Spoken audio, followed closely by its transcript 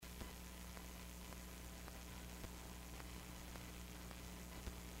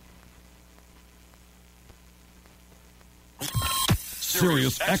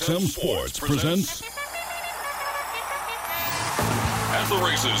Sirius XM Sports presents At the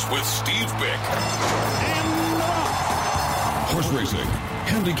Races with Steve Bick. Horse racing,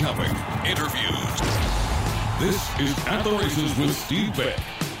 handicapping, interviews. This is At the Races with Steve Bick.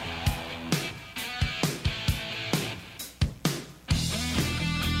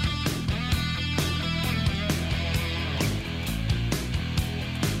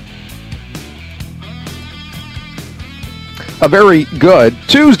 A very good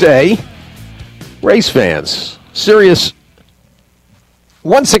Tuesday, race fans. Sirius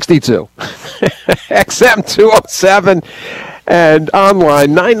 162, XM 207, and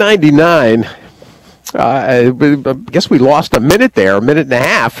online 999. I guess we lost a minute there, a minute and a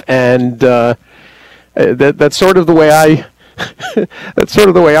half, and that's sort of the way that's sort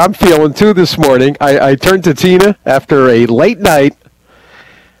of the way I'm feeling too this morning. I turned to Tina after a late night,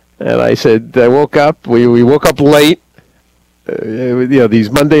 and I said, I woke up. We woke up late.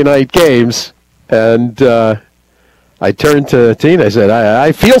 These Monday night games, and I turned to Tina. I said,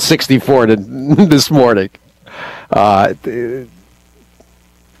 I feel 64 this morning. It's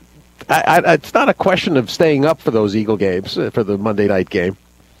not a question of staying up for those Eagle games, for the Monday night game.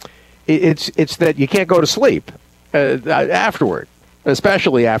 It's that you can't go to sleep afterward,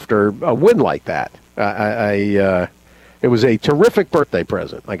 especially after a win like that. It was a terrific birthday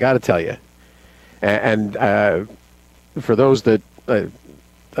present, I got to tell you. And for those that, I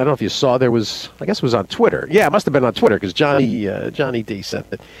don't know if you saw, I guess it was on Twitter. Yeah, it must have been on Twitter because Johnny D sent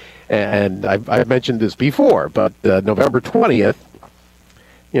it. And I've mentioned this before, but November 20th,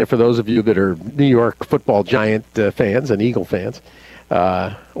 for those of you that are New York football Giant fans and Eagle fans,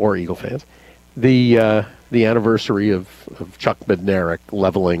 or Eagle fans, the anniversary of Chuck Bednarik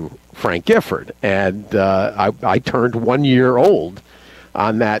leveling Frank Gifford. And I turned 1 year old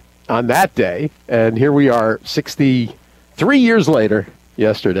on that day, and here we are 63 years later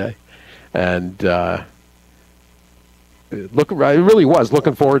yesterday, and I really was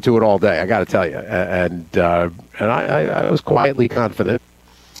looking forward to it all day, I got to tell you, and I was quietly confident,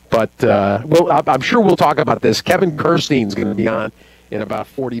 but I'm sure we'll talk about this. Kevin Kerstein's going to be on in about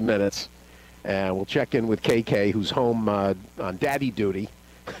 40 minutes, and we'll check in with KK, who's home on daddy duty,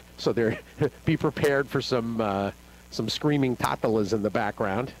 so be prepared for some screaming tatalas in the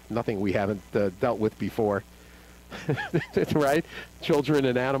background, nothing we haven't dealt with before. Right? Children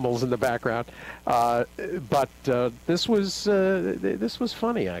and animals in the background. But this was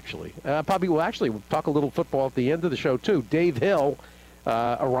funny, actually. Probably we'll talk a little football at the end of the show, too. Dave Hill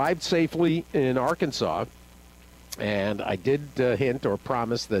arrived safely in Arkansas, and I did hint or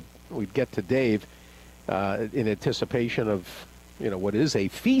promise that we'd get to Dave in anticipation of, what is a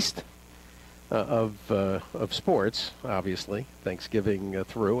feast of sports, obviously, Thanksgiving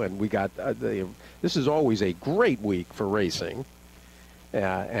through, and we got this is always a great week for racing,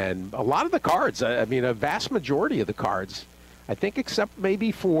 and a lot of the cards. I mean, a vast majority of the cards, I think, except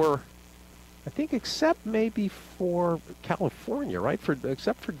maybe for California, right?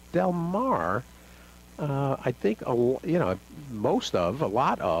 Except for Del Mar, I think a lot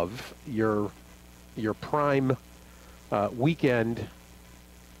of your prime weekend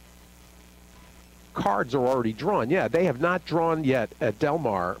cards are already drawn. Yeah, they have not drawn yet at Del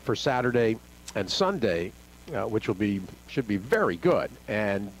Mar for Saturday and Sunday, which should be very good.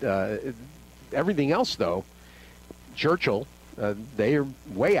 And everything else, though, Churchill, they are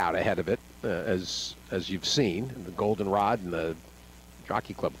way out ahead of it, as you've seen, the Goldenrod and the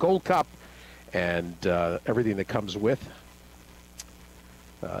Jockey Club Gold Cup, and everything that comes with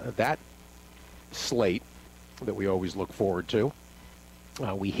that slate that we always look forward to.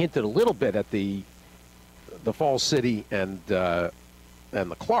 We hinted a little bit at the Falls City and the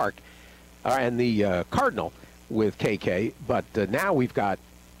Clark and the Cardinal with KK, but now we've got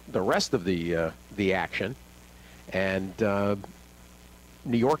the rest of the action, and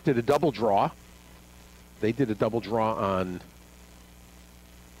New York did a double draw. They did a double draw on,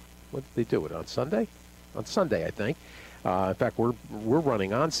 what did they do it on Sunday? On Sunday, I think. In fact, we're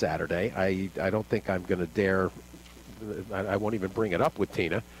running on Saturday. I don't think I'm going to dare. I won't even bring it up with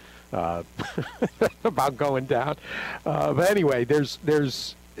Tina about going down. But anyway,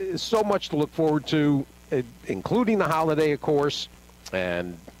 there's so much to look forward to, including the holiday, of course,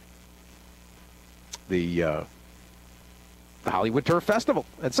 and the Hollywood Turf Festival,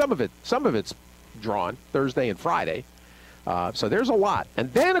 and some of it's drawn Thursday and Friday. So there's a lot,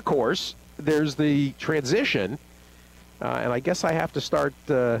 and then of course there's the transition, and I guess I have to start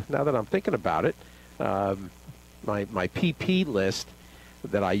now that I'm thinking about it. My PP list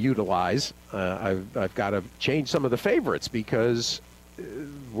that I utilize, I've got to change some of the favorites because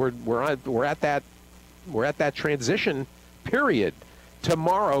we're at that transition period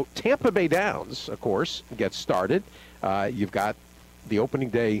tomorrow, Tampa Bay Downs, of course, gets started. You've got the opening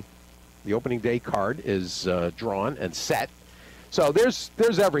day. The opening day card is drawn and set. So there's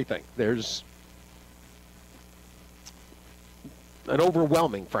everything. There's an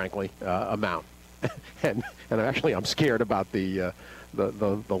overwhelming, frankly, amount, and actually I'm scared about the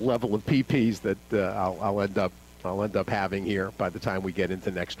level of PPs that I'll end up having here by the time we get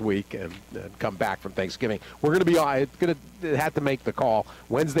into next week and come back from Thanksgiving. We're going to have to make the call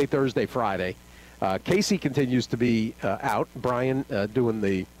Wednesday, Thursday, Friday. Casey continues to be out. Brian doing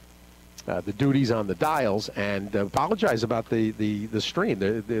the duties on the dials, and apologize about the stream.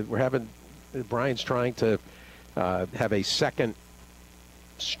 We're having Brian's trying to have a second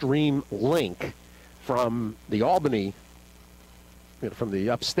stream link from the Albany, from the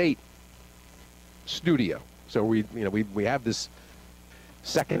upstate studio. So we have this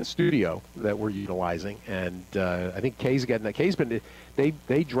second studio that we're utilizing, and I think Kay's getting that. Kay's been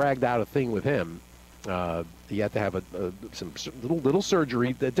they dragged out a thing with him. He had to have some little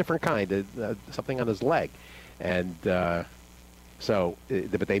surgery, a different kind, something on his leg, and but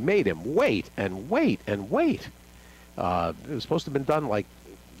they made him wait and wait and wait. It was supposed to have been done like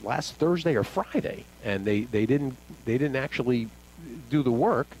last Thursday or Friday, and they didn't actually do the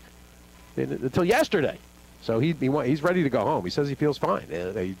work until yesterday. So he's ready to go home. He says he feels fine.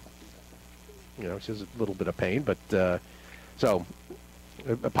 He says a little bit of pain, but so.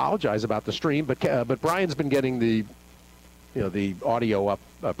 Apologize about the stream, but Brian's been getting the audio up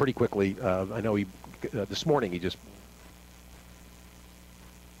pretty quickly. I know he this morning he just.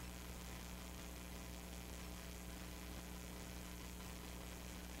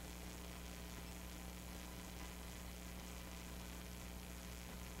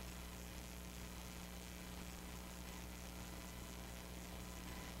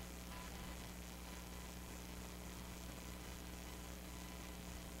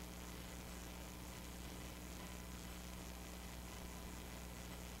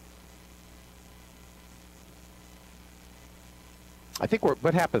 I think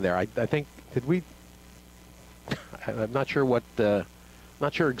what happened there. I think did we? I'm not sure what.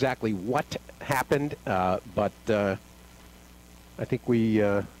 Not sure exactly what happened, but I think we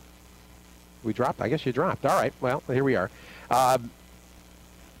dropped. I guess you dropped. All right. Well, here we are. I'm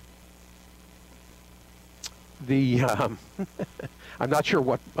not sure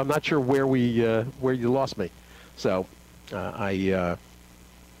what. I'm not sure where you lost me. So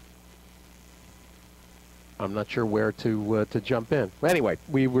I'm not sure where to jump in. Anyway,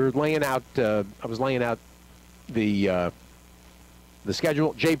 we were laying out. I was laying out the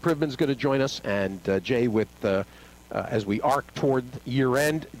schedule. Jay Privman's going to join us, and Jay with as we arc toward year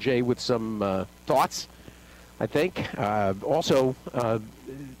end. Jay with some thoughts, I think. Also,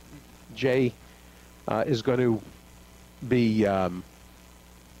 Jay is going to be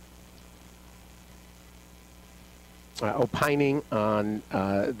opining on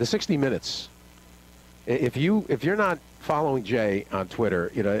the 60 Minutes. If you're not following Jay on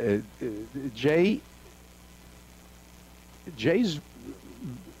Twitter, Jay's.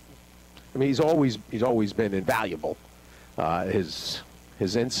 I mean, he's always been invaluable. His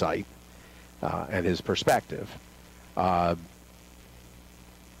insight and his perspective. Now,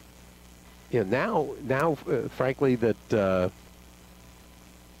 frankly, that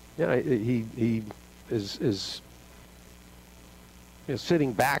he is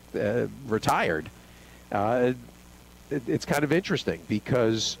sitting back, retired. It's kind of interesting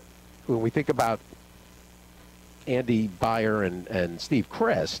because when we think about Andy Byer and Steve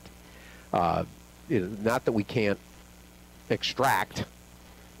Christ, not that we can't extract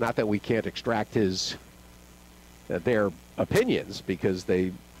their opinions, because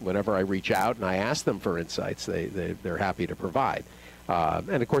whenever I reach out and I ask them for insights, they're happy to provide.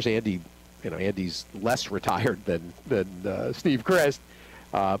 And of course, Andy's less retired than Steve Christ,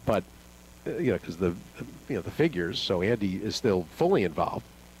 but because the figures. So Andy is still fully involved.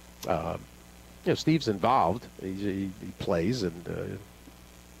 Steve's involved. He plays,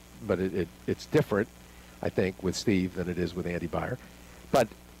 but it's different, I think, with Steve than it is with Andy Byer. But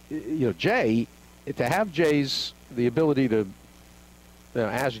Jay, to have the ability to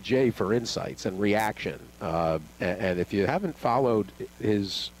ask Jay for insights and reaction, and if you haven't followed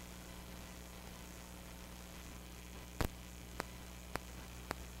his.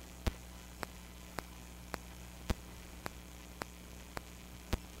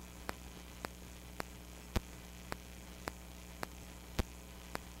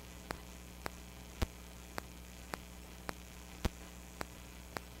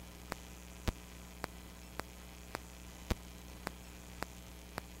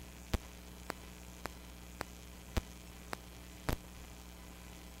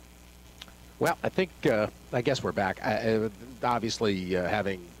 Well, I guess we're back. Obviously,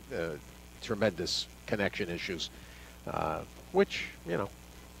 having tremendous connection issues, which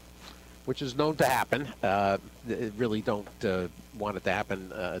is known to happen. Really don't want it to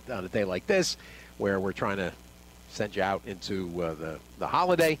happen on a day like this, where we're trying to send you out into the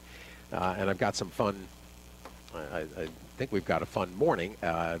holiday, and I've got some fun. I think we've got a fun morning,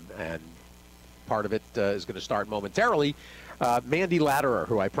 and part of it is going to start momentarily. Mandy Laderer,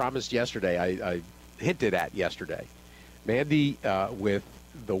 who I promised yesterday, I hinted at yesterday. Mandy with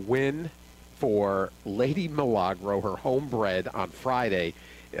the win for Lady Milagro, her homebred, on Friday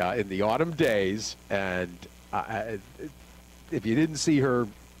in the autumn days. And if you didn't see her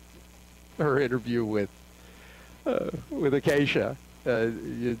interview with Acacia,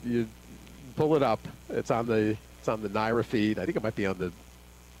 you pull it up. It's on the Naira feed. I think it might be on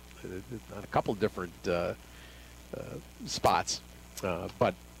a couple different spots,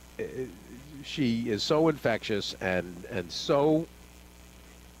 but she is so infectious and so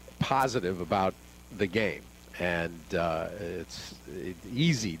positive about the game, and it's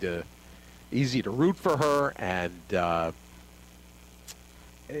easy to root for her, and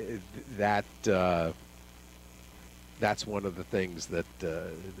that's one of the things that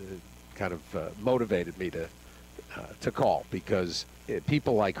kind of motivated me to call, because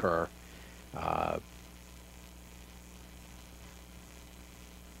people like her,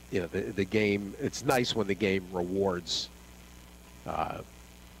 the game. It's nice when the game rewards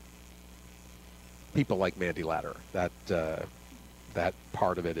people like Mandy Laderer. That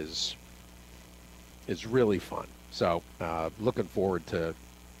part of it is really fun. So looking forward to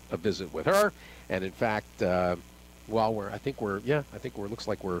a visit with her. And in fact, I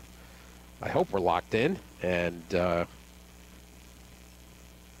hope we're locked in, and we're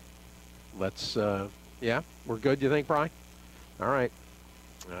good. You think, Brian? All right.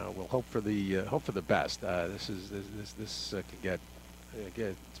 We'll hope for the best. This can get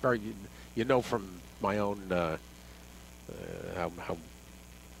it's very, from my own how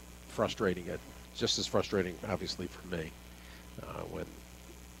frustrating it's just as frustrating, obviously, for me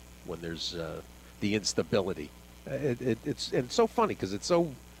when there's the instability. It's so funny because it's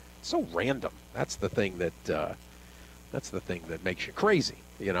so random. That's the thing that makes you crazy.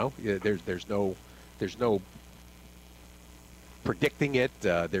 There's no predicting it.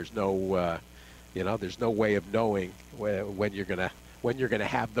 There's no there's no way of knowing when you're gonna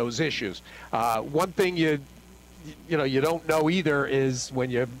have those issues. One thing you don't know either is when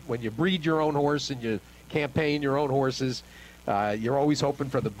you breed your own horse and you campaign your own horses. You're always hoping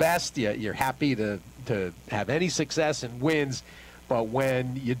for the best. You're happy to have any success and wins. But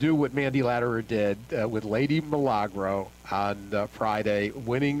when you do what Mandy Laderer did with Lady Milagro on Friday,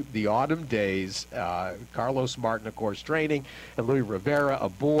 winning the Autumn Days, Carlos Martin, of course, training, and Louis Rivera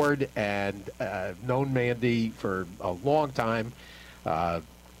aboard, and known Mandy for a long time.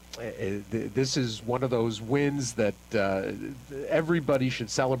 This is one of those wins that everybody should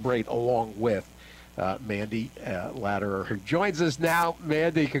celebrate along with Mandy Laderer, who joins us now.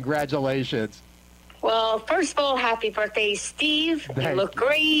 Mandy, congratulations. Well, first of all, happy birthday, Steve. You look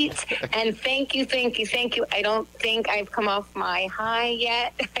great. And thank you. I don't think I've come off my high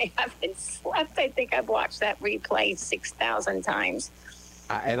yet. I haven't slept. I think I've watched that replay 6,000 times.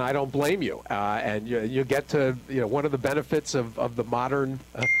 And I don't blame you. And you get to, one of the benefits of the modern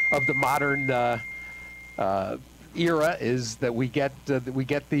era is that we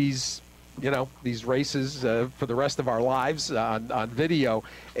get these these races for the rest of our lives on video.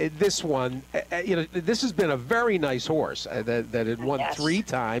 This one, this has been a very nice horse that had won 3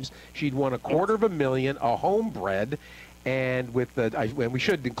 times. She'd won $250,000, a homebred, and and we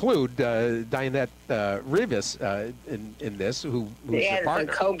should include Dianette Rivas in this, who's your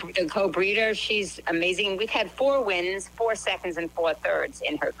partner. The co-breeder. She's amazing. We've had 4 wins, 4 seconds, and 4 thirds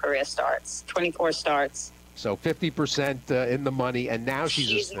in her career starts. 24 starts. So 50% in the money, and now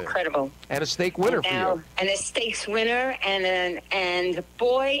she's incredible. And a stake winner for you. And a stakes winner, and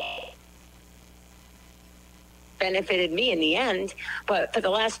boy, benefited me in the end. But for the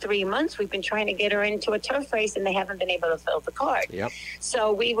last 3 months, we've been trying to get her into a turf race, and they haven't been able to fill the card. Yep.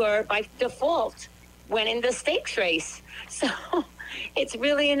 So we were, by default, winning the stakes race. So it's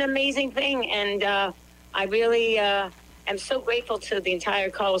really an amazing thing, and I really... I'm so grateful to the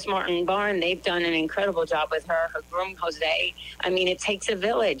entire Carlos Martin barn. They've done an incredible job with her groom, Jose. I mean, it takes a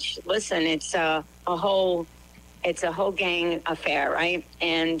village. Listen, it's a whole gang affair, right?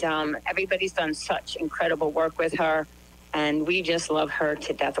 And everybody's done such incredible work with her. And we just love her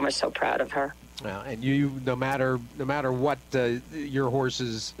to death, and we're so proud of her. Well, and you, no matter what your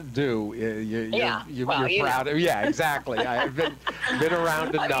horses do, you're proud of. Yeah, exactly. I've been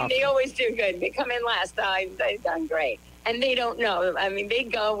around enough. I mean, they always do good. They come in last. They've done great. And they don't know. I mean,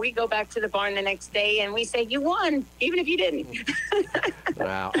 we go back to the barn the next day, and we say, you won, even if you didn't.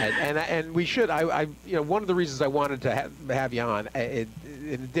 Wow. And we should. One of the reasons I wanted to have you on, in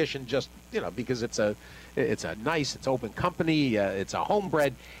addition, just, because it's it's open company, it's a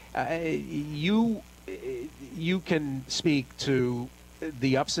homebred, you can speak to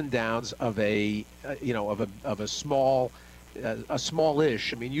the ups and downs of a smallish.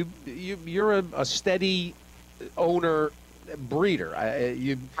 I mean, you're a steady owner breeder.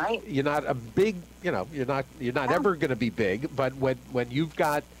 You're not a big, you're not ever going to be big, but when you've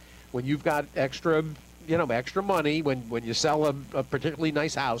got extra money, when you sell a particularly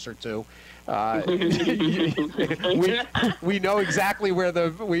nice house or two, we know exactly where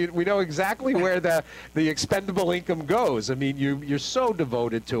the expendable income goes. I mean, you're so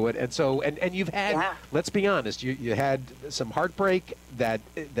devoted to it, and you've had, let's be honest, you had some heartbreak that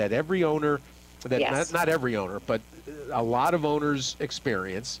every owner, not every owner, but a lot of owners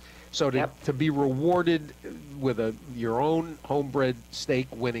experience. So to be rewarded with your own homebred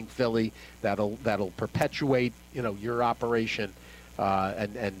stake-winning filly that'll perpetuate your operation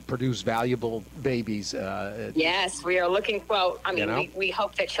and produce valuable babies. Yes, we are looking. Well, I mean, we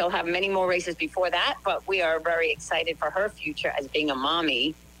hope that she'll have many more races before that, but we are very excited for her future as being a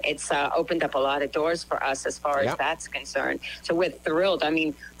mommy. It's opened up a lot of doors for us as far as that's concerned. So we're thrilled. I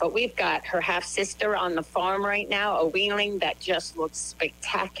mean, but we've got her half-sister on the farm right now, a weanling that just looks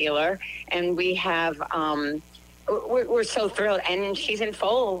spectacular. And we have, we're so thrilled. And she's in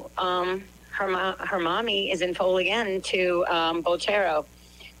foal. Her mommy is in foal again to Bolchero,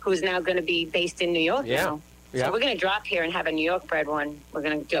 who's now going to be based in New York now. Yeah. So we're going to drop here and have a New York bred one. We're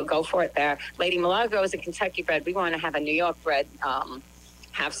going to go for it there. Lady Milagro is a Kentucky bred. We want to have a New York bred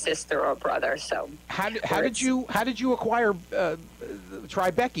half sister or brother. So how did you acquire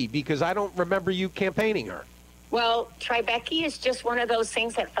Tribecky? Because I don't remember you campaigning her. Well, Tribecky is just one of those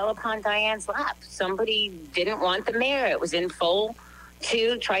things that fell upon Diane's lap. Somebody didn't want the mare. It was in foal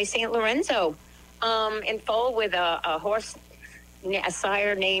to Tri St. Lorenzo, in foal with a horse, a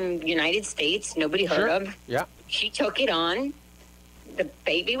sire named United States. Nobody heard of. Yeah. She took it on. The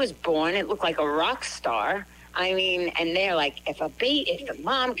baby was born. It looked like a rock star. I mean, and they're like, if the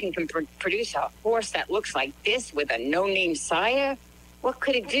mom can produce a horse that looks like this with a no-name sire, what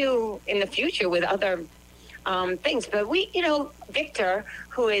could it do in the future with other things? But Victor,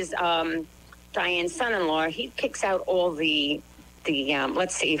 who is Diane's son-in-law, he picks out all the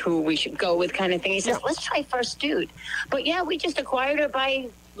let's see who we should go with kind of thing. He says, let's try First Dude. But we just acquired her by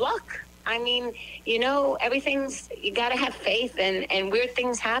luck. I mean, everything's, you got to have faith, and weird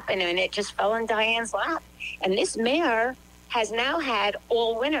things happen, and it just fell in Diane's lap. And this mare has now had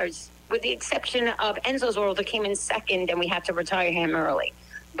all winners, with the exception of Enzo's World, that came in second, and we had to retire him early.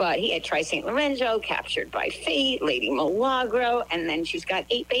 But he had Tri St. Lorenzo, Captured by Fate, Lady Milagro, and then she's got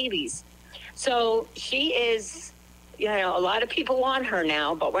 8 babies. So she is, a lot of people want her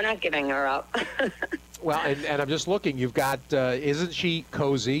now, but we're not giving her up. Well, and I'm just looking. You've got, isn't she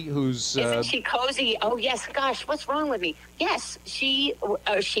Cozy? Isn't she Cozy? Oh yes. Gosh, what's wrong with me? Yes, she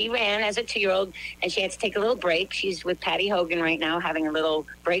ran as a 2-year-old, and she had to take a little break. She's with Patty Hogan right now, having a little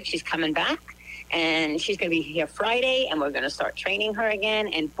break. She's coming back, and she's going to be here Friday, and we're going to start training her again.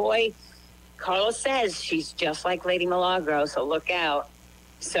 And boy, Carlos says she's just like Lady Milagro, so look out.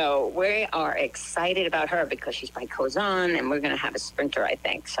 So we are excited about her because she's by Cozan, and we're going to have a sprinter, I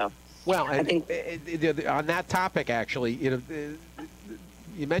think. So. Well, I think on that topic, actually,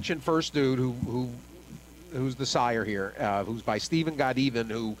 you mentioned First Dude, who's the sire here, who's by Stephen Got Even,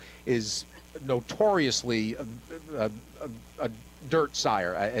 who is notoriously a dirt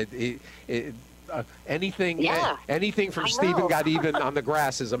sire. Anything from Stephen Got Even on the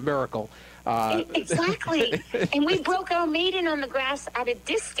grass is a miracle. Exactly. And we broke our maiden on the grass at a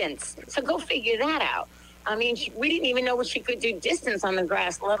distance. So go figure that out. I mean, we didn't even know what she could do distance on the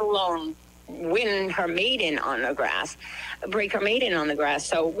grass, let alone win her maiden on the grass, break her maiden on the grass.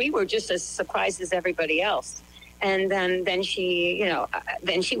 So we were just as surprised as everybody else. And then she,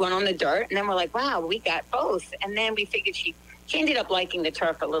 then she went on the dirt, and then we're like, wow, we got both. And then we figured she ended up liking the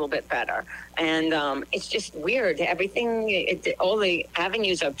turf a little bit better. And it's just weird. Everything, all the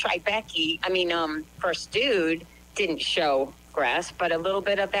avenues of Tribecky, First Dude didn't show grass, but a little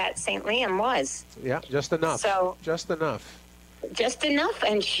bit of that St. Liam was. Yeah, just enough. So just enough,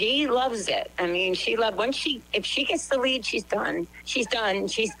 and she loves it. I mean, if she gets the lead, she's done. She's going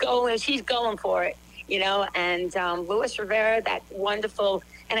for it. and Luis Rivera, that wonderful.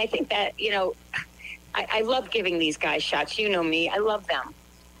 And I think that, I love giving these guys shots. You know me. I love them.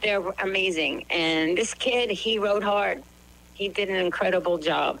 They're amazing. And this kid, he rode hard. He did an incredible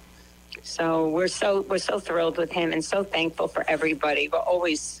job. So we're so thrilled with him and so thankful for everybody. We're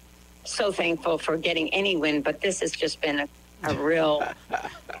always so thankful for getting any win, but this has just been a real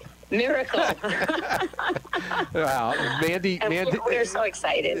miracle. Wow, Mandy, we're so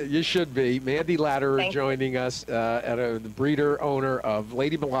excited. You should be. Mandy Laderer joining us, the breeder owner of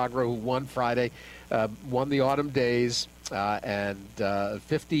Lady Milagro, who won Friday, won the Autumn Days, and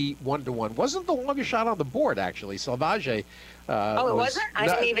 51-1. Wasn't the longest shot on the board, actually. Salvage. It wasn't? I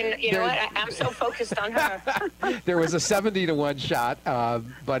didn't even, know what? I'm so focused on her. There was a 70-1 shot,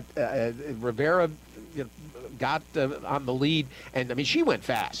 but Rivera got on the lead, and I mean she went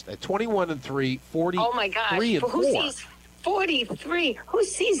fast at 21-3, 40. Oh my gosh! Who sees 43? Who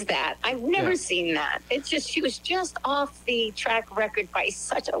sees that? I've never seen that. It's just she was just off the track record by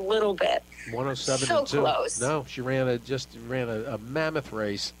such a little bit. 107 so and 2. Close. No, she ran a mammoth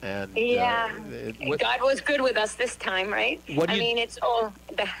race, and God was good with us this time, right? It's all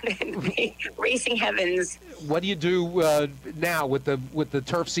the racing heavens. What do you do now with the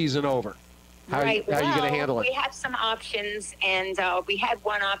turf season over? How are you going to handle it? We have some options, and we had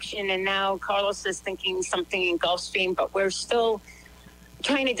one option, and now Carlos is thinking something in Gulfstream, but we're still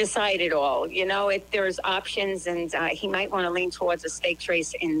trying to decide it all. There's options, and he might want to lean towards a stakes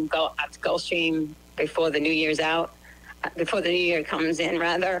race in Gulfstream before the New Year's out, before the New Year comes in,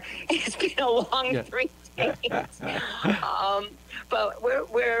 rather. It's been a long 3 days. But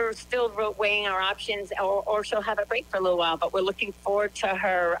we're still weighing our options, or she'll have a break for a little while, but we're looking forward to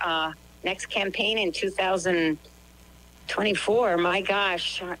her next campaign in 2024. My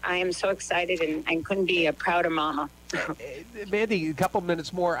gosh, I am so excited, and I couldn't be a prouder mama. Mandy, a couple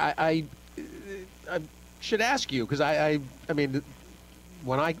minutes more. I should ask you, because I mean,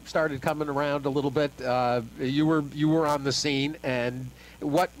 when I started coming around a little bit, you were on the scene, and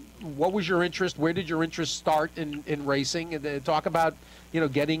what was your interest? Where did your interest start in racing? And talk about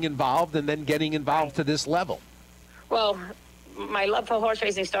getting involved and then getting involved to this level. Well, my love for horse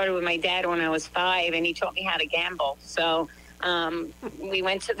racing started with my dad when I was 5, and he taught me how to gamble. So we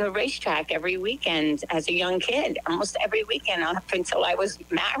went to the racetrack every weekend as a young kid, almost every weekend up until I was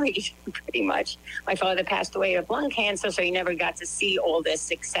married, pretty much. My father passed away of lung cancer, so he never got to see all this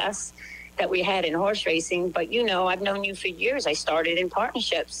success that we had in horse racing. But, I've known you for years. I started in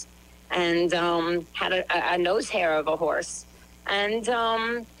partnerships and had a nose hair of a horse. And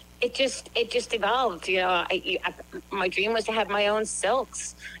it just evolved. My dream was to have my own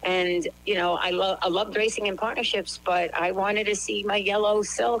silks, and I loved racing in partnerships, but I wanted to see my yellow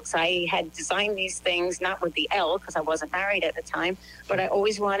silks. I had designed these things not with the L because I wasn't married at the time, but I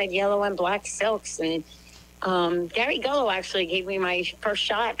always wanted yellow and black silks. And Gary Gullo actually gave me my first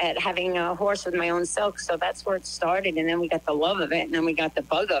shot at having a horse with my own silks, so that's where it started. And then we got the love of it, and then we got the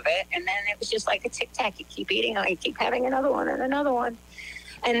bug of it, and then it was just like a tic-tac. You keep eating it, you keep having another one and another one.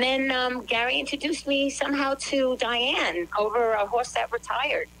 And then Gary introduced me somehow to Diane over a horse that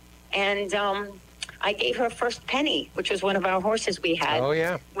retired. And I gave her first penny, which was one of our horses we had. Oh,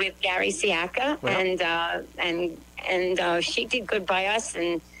 yeah. With Gary Siaka. Well. And she did good by us.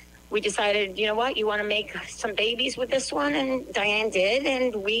 And we decided, you want to make some babies with this one? And Diane did.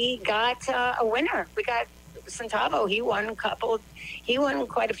 And we got a winner. We got Centavo. He won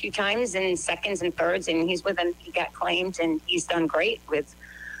quite a few times in seconds and thirds. And he got claimed, and he's done great with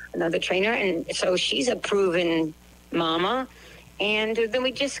another trainer, and so she's a proven mama. And then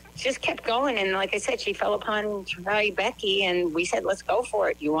we just kept going, and like I said, she fell upon Becky, and we said, let's go for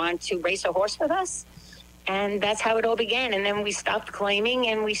it. You want to race a horse with us? And that's how it all began. And then we stopped claiming,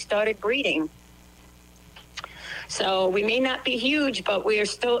 and we started breeding. So we may not be huge, but we're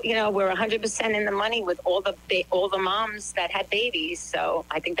still, we're 100% in the money with all the moms that had babies. So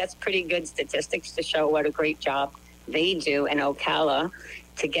I think that's pretty good statistics to show what a great job they do in Ocala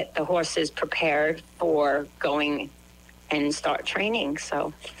to get the horses prepared for going and start training.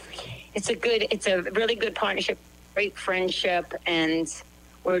 So it's a really good partnership, great friendship, and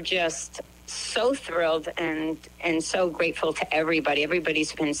we're just so thrilled and so grateful to everybody.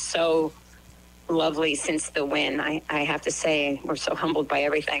 Everybody's been so lovely since the win. I have to say, we're so humbled by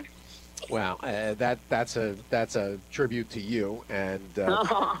everything. Wow, that's a tribute to you and to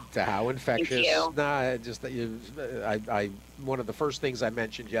how infectious. Thank you. Nah, just that I one of the first things I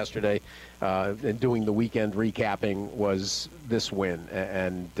mentioned yesterday in doing the weekend recapping was this win.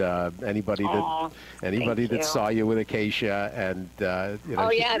 And anybody that saw you with Acacia and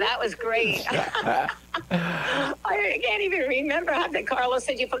that was great. I can't even remember how Carlos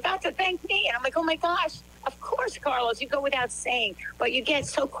said, "You forgot to thank me," and I'm like, "Oh my gosh, of course, Carlos, you go without saying." But you get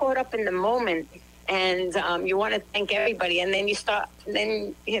so caught up in the moment, and you want to thank everybody, and then you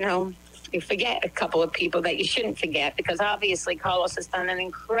forget a couple of people that you shouldn't forget, because obviously Carlos has done an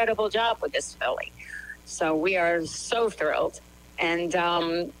incredible job with this filly. So we are so thrilled. And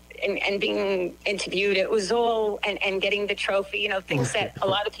being interviewed, it was all, and getting the trophy, things that a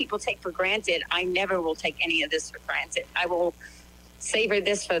lot of people take for granted. I never will take any of this for granted. I will savor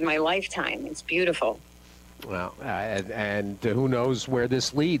this for my lifetime. It's beautiful. Well, and who knows where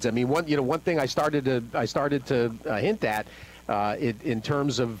this leads? I mean, one thing I started to hint at in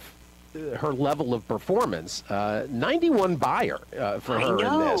terms of her level of performance, 91 buyer for her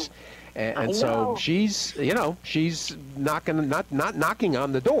in this, and so she's not knocking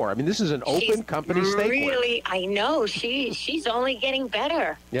on the door. I mean, this is an open company stake. Really, I know she's only getting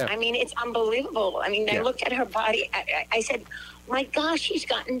better. Yeah. I mean, it's unbelievable. I mean, I looked at her body. I said, my gosh, she's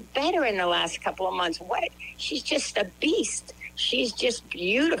gotten better in the last couple of months. She's just a beast. She's just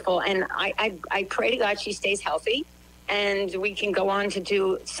beautiful, and I pray to God she stays healthy, and we can go on to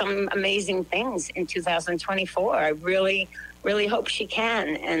do some amazing things in 2024. I really, really hope she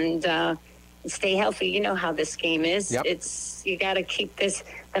can, and stay healthy. You know how this game is. Yep. You got to keep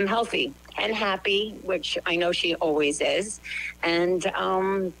them healthy and happy, which I know she always is, and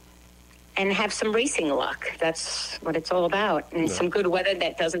have some racing luck. That's what it's all about, and some good weather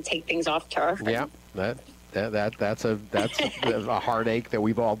that doesn't take things off turf. Yeah, that's a heartache that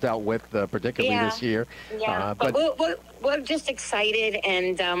we've all dealt with, particularly this year. Yeah, but we're just excited,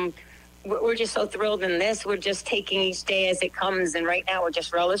 and we're just so thrilled in this. We're just taking each day as it comes, and right now we're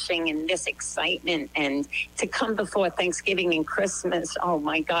just relishing in this excitement. And to come before Thanksgiving and Christmas, oh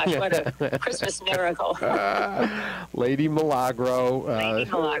my gosh, what a Christmas miracle! Lady Milagro,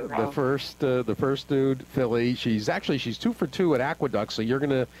 Milagro. the first dude filly. She's 2 for 2 at Aqueduct, so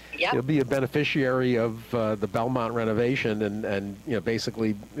you'll be a beneficiary of the Belmont renovation, and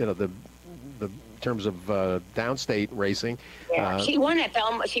basically the terms of downstate racing. Yeah, she won at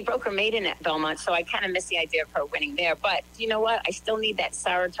Belmont. She broke her maiden at Belmont, so I kind of miss the idea of her winning there. But you know what? I still need that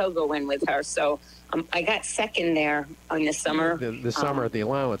Saratoga win with her. So I got second there in the summer. The summer at the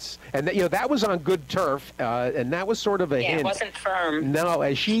allowance. And that was on good turf, and that was sort of a hint. It wasn't firm. No,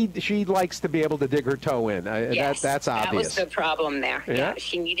 and she likes to be able to dig her toe in. Yes, that's obvious. That was the problem there. Yeah,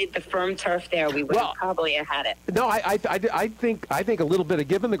 she needed the firm turf there. We would have probably had it. No, I think a little bit of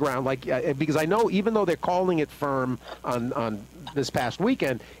give in the ground, because I know even though they're calling it firm on this past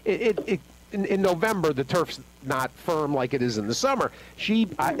weekend, in November the turf's not firm like it is in the summer. She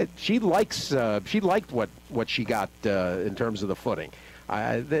liked what she got in terms of the footing.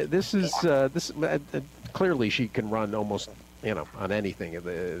 Clearly she can run almost on anything,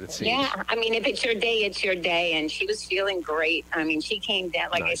 it seems. Yeah, I mean, if it's your day, it's your day, and she was feeling great. I mean, she came down,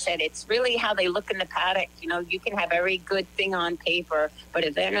 like I said, it's really how they look in the paddock. You can have every good thing on paper, but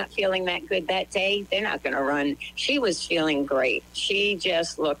if they're not feeling that good that day, they're not going to run. She was feeling great. She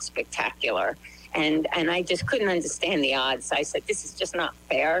just looked spectacular. And I just couldn't understand the odds. I said, this is just not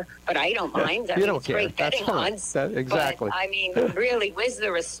fair, but I don't mind. You don't it's care. Great betting odds. Exactly. But, I mean, really, where's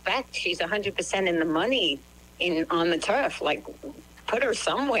the respect? She's 100% in the money on the turf. Like, put her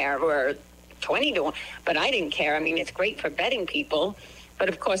somewhere, or 20 to 1. But I didn't care. I mean, it's great for betting people. But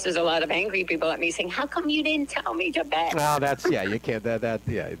of course, there's a lot of angry people at me saying, "How come you didn't tell me to bet?" Well, you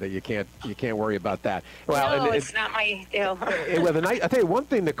can't you can't worry about that. Well, no, it's not my deal. I tell you one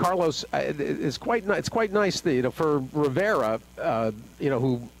thing that Carlos is quite nice. It's quite nice that, for Rivera,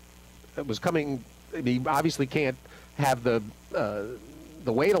 who was coming. He obviously can't have the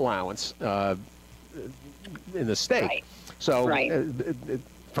weight allowance in the stake. Right. So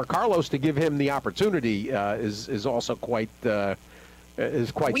for Carlos to give him the opportunity is also quite.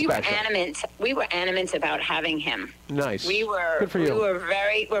 Is quite special. We were adamant about having him. Nice. Good for you.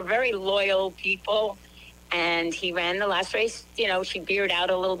 We're very loyal people, and he ran the last race. She veered out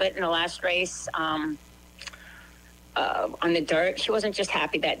a little bit in the last race on the dirt. She wasn't just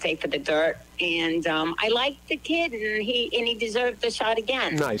happy that day for the dirt, and I liked the kid, and he deserved the shot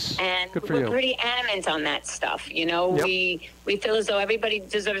again. Nice. And Good for we're you. pretty adamant on that stuff. Yep. We feel as though everybody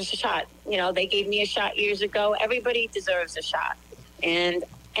deserves a shot. They gave me a shot years ago. Everybody deserves a shot. And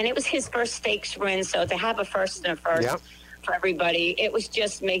it was his first stakes win, so to have a first and a first for everybody, it was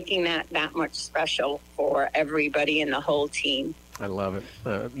just making that much special for everybody and the whole team. I love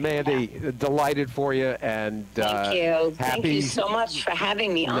it. Mandy, delighted for you. And thank you. Happy, thank you so much for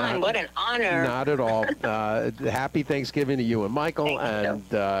having me on. What an honor. Not at all. Happy Thanksgiving to you and Michael. And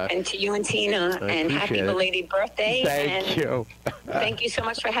to you and Tina. And happy belated birthday. Thank you. Thank you so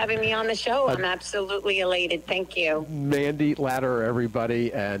much for having me on the show. I'm absolutely elated. Thank you. Mandy Laderer,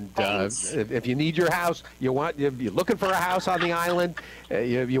 everybody. And if you need your house, you're looking for a house on the island,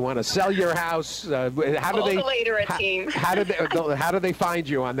 you want to sell your house, how do the Laderer team. How do they find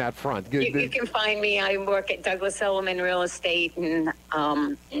you on that front? You can find me. I work at Douglas Elliman Real Estate in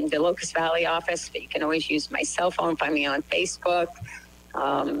the Locust Valley office, but you can always use my cell phone. Find me on Facebook.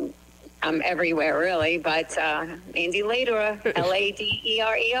 I'm everywhere, really, but Mandy Laderer,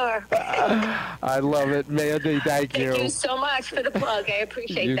 Laderer. I love it, Mandy. Thank you. Thank you so much for the plug. I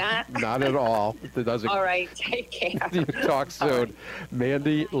appreciate that. Not at all. All right, take care. Talk soon. Right.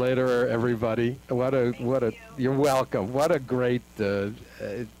 Mandy Laderer, everybody. You're welcome. What a great. If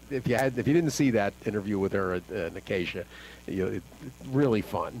you didn't see that interview with her at Acacia, really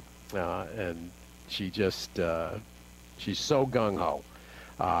fun, and she just she's so gung ho.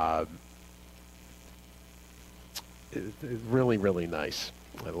 Really, really nice.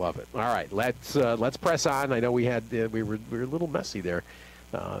 I love it. All right, let's press on. I know we were a little messy there.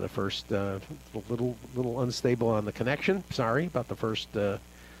 The first little unstable on the connection. Sorry about the first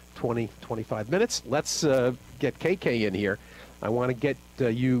 25 minutes. Let's get KK in here. I want to get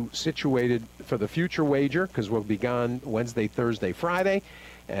you situated for the future wager because we'll be gone Wednesday, Thursday, Friday.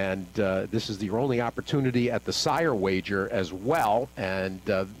 And this is your only opportunity at the Sire wager as well. And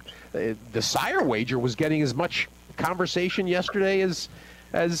the Sire wager was getting as much conversation yesterday as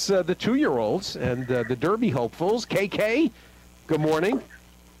the 2-year-olds and the Derby hopefuls. KK, good morning.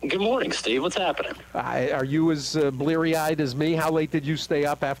 Good morning, Steve. What's happening? Are you as bleary-eyed as me? How late did you stay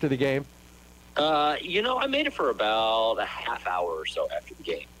up after the game? I made it for about a half hour or so after the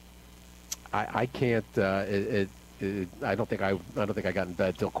game. I can't. I don't think I got in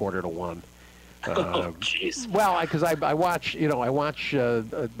bed till 1:45. Oh, jeez. Well, because I watch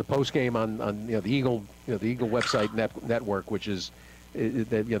the post game on the Eagle website network, which is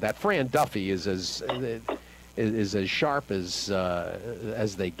that Fran Duffy is as sharp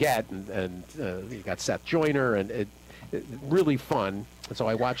as they get, and you got Seth Joyner, and it really fun. And so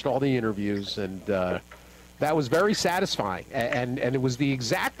I watched all the interviews, and that was very satisfying. And it was the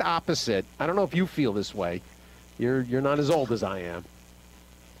exact opposite. I don't know if you feel this way. You're not as old as I am.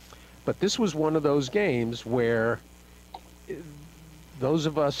 But this was one of those games where those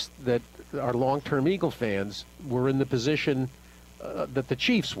of us that are long-term Eagle fans were in the position that the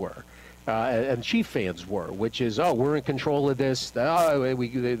Chiefs were, and Chief fans were, which is, we're in control of this. They're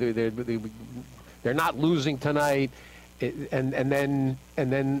not losing tonight, and then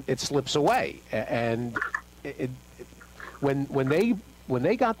it slips away. And when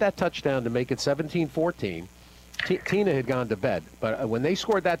they got that touchdown to make it 17-14. Tina had gone to bed, but when they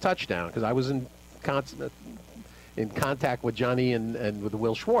scored that touchdown, because I was in contact with Johnny and with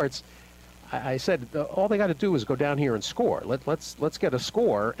Will Schwartz, I said all they got to do is go down here and score. Let's get a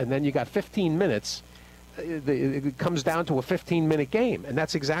score, and then you got 15 minutes. It comes down to a 15-minute game, and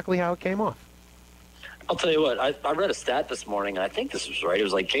that's exactly how it came off. I'll tell you what. I read a stat this morning, and I think this was right. It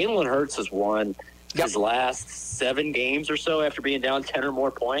was like Jalen Hurts has won his last 7 games or so after being down 10 or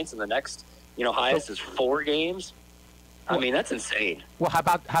more points, and the next highest is 4 games. I mean, that's insane. Well, how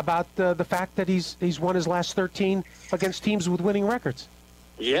about the fact that he's won his last 13 against teams with winning records?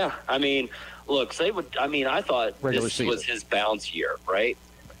 Yeah, I mean, look, I thought this was his bounce year, right?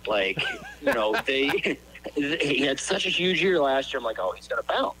 Like, he had such a huge year last year. I'm like, he's going to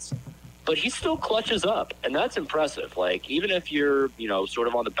bounce. But he still clutches up, and that's impressive. Like, even if you're, sort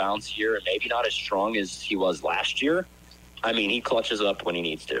of on the bounce year and maybe not as strong as he was last year, I mean, he clutches up when he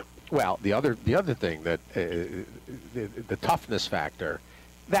needs to. Well, the other thing that the toughness factor,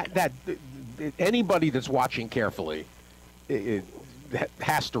 that anybody that's watching carefully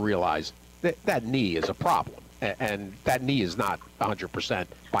has to realize that knee is a problem, and that knee is not 100%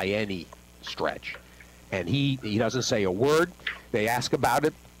 by any stretch. And he doesn't say a word. They ask about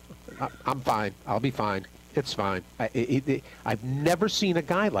it. I'm fine. I'll be fine. It's fine. I've never seen a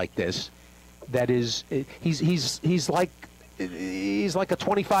guy like this. That is, he's like a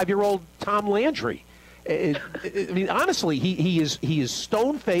 25-year-old Tom Landry. I mean, honestly, he is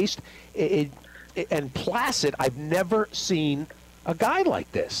stone-faced and placid. I've never seen a guy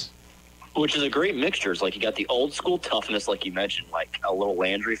like this. Which is a great mixture. It's like you got the old school toughness, like you mentioned, like a little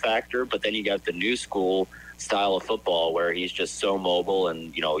Landry factor, but then you got the new school style of football where he's just so mobile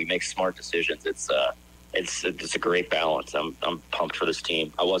and he makes smart decisions. It's a great balance. I'm pumped for this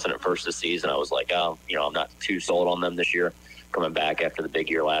team. I wasn't at first this season. I was like, I'm not too sold on them this year. coming back after the big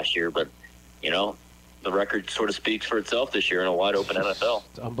year last year. But, the record sort of speaks for itself this year in a wide-open NFL.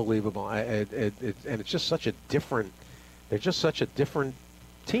 It's unbelievable. And it's just such a different – they're just such a different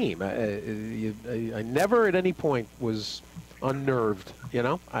team. I never at any point was unnerved,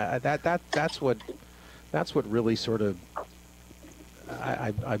 That's what really sort of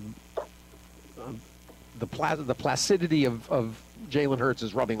the placidity of Jalen Hurts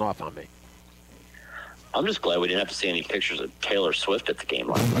is rubbing off on me. I'm just glad we didn't have to see any pictures of Taylor Swift at the game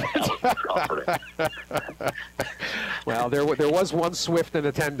last night. That was comforting. Well, there was one Swift in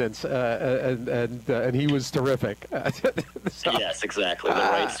attendance, and he was terrific. So, yes, exactly, the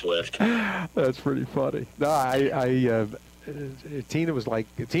right Swift. That's pretty funny. No,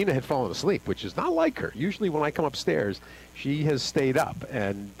 Tina had fallen asleep, which is not like her. Usually, when I come upstairs, she has stayed up,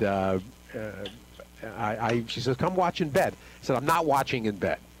 and she says, "Come watch in bed." I said, "I'm not watching in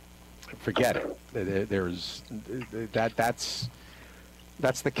bed. Forget it.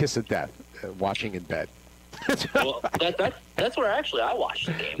 That's the kiss of death, watching in bed." Well, that's where actually I watched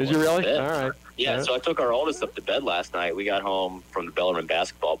the game. Did you really? All right. Yeah, so I took our oldest up to bed last night. We got home from the Bellarmine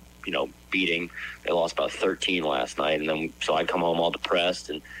basketball, beating. They lost about 13 last night, and then so I come home all depressed,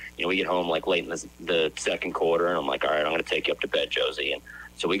 and we get home like late in the second quarter, and I'm like, all right, I'm going to take you up to bed, Josie. And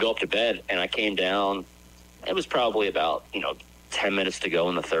so we go up to bed, and I came down. It was probably about 10 minutes to go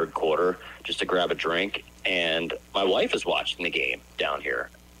in the third quarter just to grab a drink, and my wife is watching the game down here.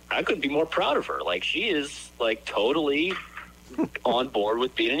 I couldn't be more proud of her. Like, she is like totally on board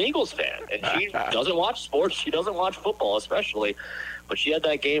with being an Eagles fan, and she doesn't watch sports. She doesn't watch football especially, but she had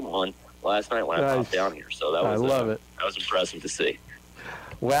that game on last night when I popped down here. So that was love it. That was impressive to see.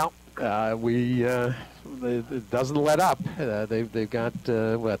 Well, it doesn't let up. They've got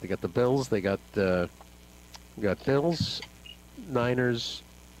They got the Bills. They got Bills, Niners,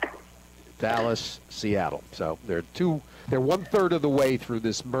 Dallas, Seattle. So they're 1/3 of the way through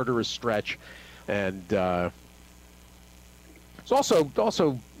this murderous stretch, and it's also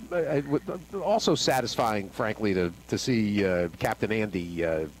satisfying, frankly, to see Captain Andy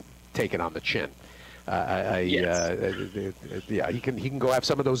taken on the chin. Yes. He can go have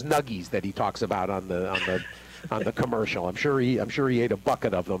some of those nuggies that he talks about on the commercial. I'm sure he ate a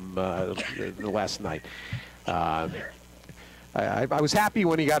bucket of them last night. I was happy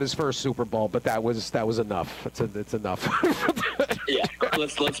when he got his first Super Bowl, but that was enough. It's enough. Yeah,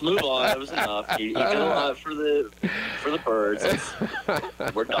 let's move on. That was enough. He did a lot for the birds.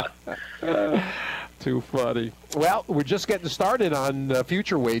 We're done. Too funny. Well, we're just getting started on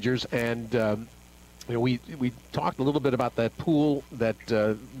future wagers, and we talked a little bit about that pool that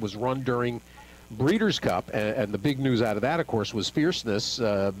was run during Breeders' Cup, and the big news out of that, of course, was Fierceness,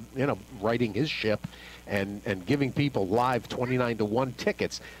 righting his ship and giving people live 29-1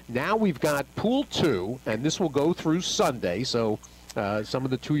 tickets. Now we've got Pool 2, and this will go through Sunday, so some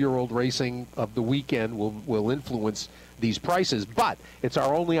of the 2-year-old racing of the weekend will influence these prices, but it's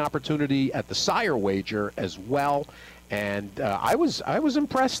our only opportunity at the sire wager as well. And I was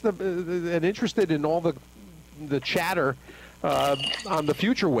impressed and interested in all the chatter on the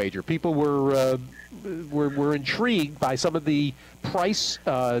future wager. People were intrigued by some of the price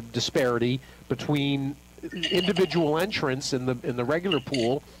disparity between individual entrants in the regular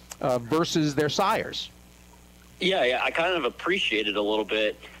pool versus their sires. Yeah, I kind of appreciated a little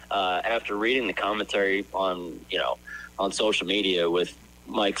bit after reading the commentary on social media with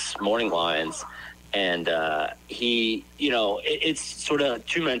Mike's Morning Lines. And it's sort of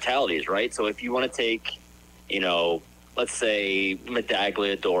two mentalities, right? So if you want to take, let's say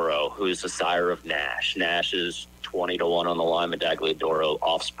Medagliadoro, who's the sire of Nash. Nash is 20-1 on the line. Medagliadoro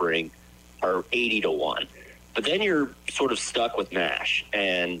offspring are 80-1. But then you're sort of stuck with Nash,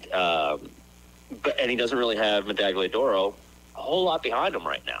 and he doesn't really have Medagliadoro a whole lot behind him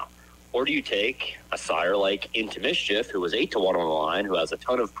right now. Or do you take a sire like Into Mischief, who was 8-1 on the line, who has a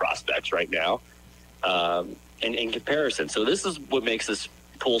ton of prospects right now, in comparison? So this is what makes this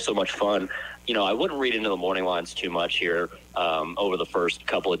pool so much fun. I wouldn't read into the morning lines too much here over the first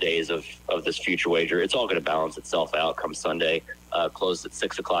couple of days of this future wager. It's all going to balance itself out come Sunday, closed at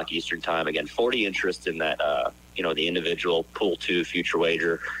 6 o'clock Eastern time. Again, 40 interest in that, the individual Pool 2 future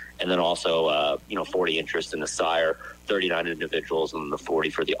wager, and then also, 40 interest in the sire, 39 individuals, and the 40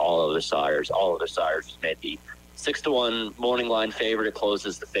 for the all other sires. All other sires made the 6-1 morning line favorite. It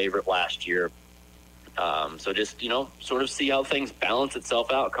closes the favorite last year. So just, sort of see how things balance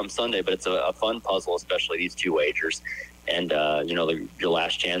itself out come Sunday. But it's a fun puzzle, especially these two wagers. And, your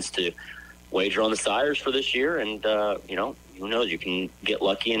last chance to wager on the sires for this year. And, who knows, you can get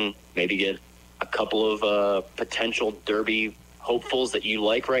lucky and maybe get a couple of potential Derby hopefuls that you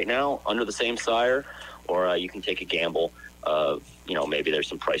like right now under the same sire. or you can take a gamble of, maybe there's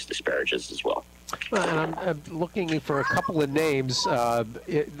some price disparages as well. Well, and I'm looking for a couple of names.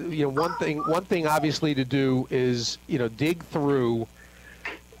 One thing obviously to do is dig through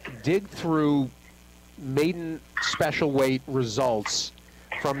maiden special weight results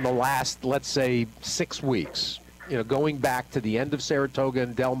from the last, let's say, 6 weeks. Going back to the end of Saratoga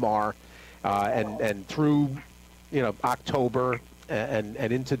and Del Mar, and through October and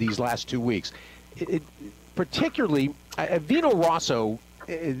into these last 2 weeks. Particularly, Vino Rosso.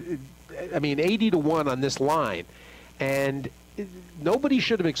 80-1 on this line, and nobody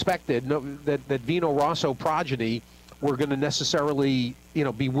should have expected that Vino Rosso progeny were going to necessarily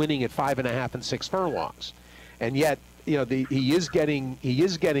be winning at 5.5 and 6 furlongs, and yet he is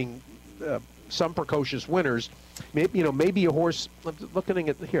getting some precocious winners. Maybe a horse. Looking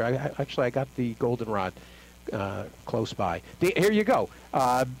at here, I got the goldenrod close by. Here you go,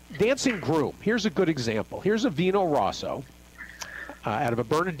 Dancing Groom. Here's a good example. Here's a Vino Rosso. Out of a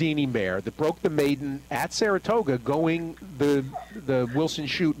Bernardini mare that broke the maiden at Saratoga going the Wilson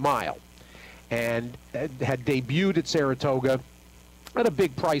Chute mile, and had debuted at Saratoga at a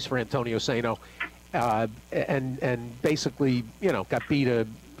big price for Antonio Sano, and basically got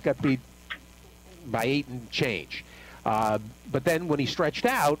beat by 8 and change. But then when he stretched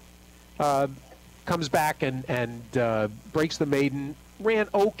out, comes back and breaks the maiden, ran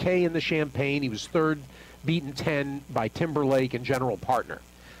okay in the Champagne. He was third, beaten 10 by Timberlake and General Partner.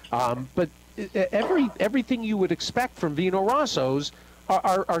 But everything you would expect from Vino Rossos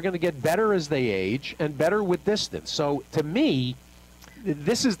are going to get better as they age and better with distance. So to me,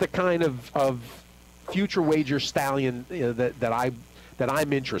 this is the kind of future wager stallion that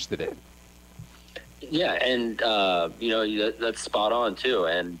I'm interested in. Yeah, and that's spot on too.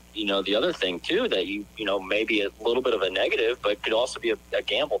 And the other thing too that maybe a little bit of a negative, but could also be a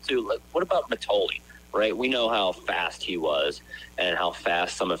gamble too. Like, what about Matoli? Right, we know how fast he was and how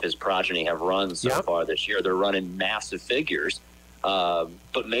fast some of his progeny have run so far this year. They're running massive figures,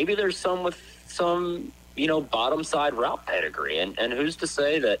 but maybe there's some with some bottom side route pedigree. And who's to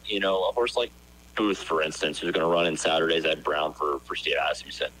say that a horse like Booth, for instance, who's going to run in Saturday's Ed Brown for Steve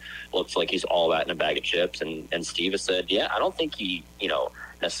Asmussen, looks like he's all that in a bag of chips. And Steve has said, I don't think he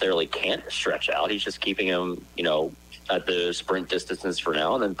necessarily can't stretch out. He's just keeping him at the sprint distances for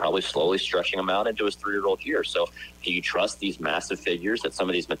now, and then probably slowly stretching him out into his 3-year-old year. So do you trust these massive figures that some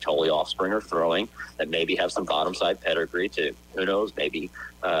of these Matoli offspring are throwing that maybe have some bottom side pedigree to, who knows, maybe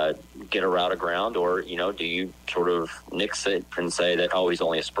get a route of ground? Or, do you sort of nix it and say that, he's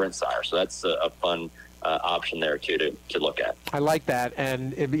only a sprint sire? So that's a fun option there too to look at. I like that.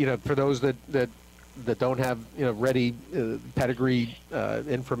 And, for those that don't have, ready pedigree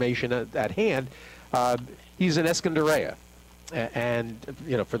information at hand, he's an Escandarea, and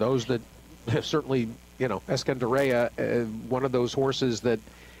for those that certainly Escandarea, one of those horses that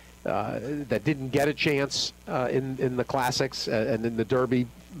didn't get a chance in the classics and in the Derby,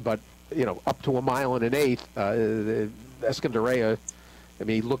 but up to 1 1/8 miles, Escandarea.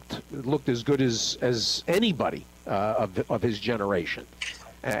 He looked as good as anybody of his generation,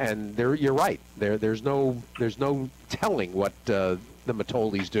 and you're right. There's no telling what the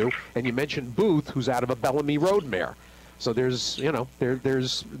Matolis do. And you mentioned Booth, who's out of a Bellamy Road mare. So there's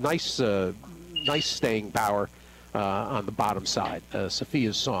nice staying power on the bottom side.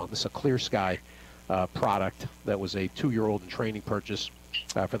 Sophia's Song. This is a Clear Sky product that was a 2-year-old in training purchase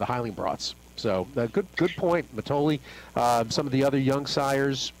for the Heilingbrats. So good point, Matoli. Some of the other young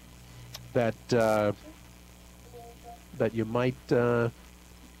sires that you might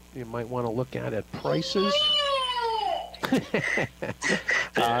want to look at prices.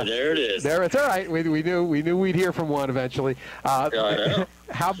 There it is. There, it's all right. We knew we'd hear from one eventually. I know.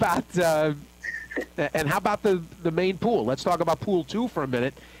 How about the main pool? Let's talk about Pool 2 for a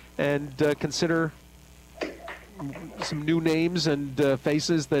minute and consider some new names and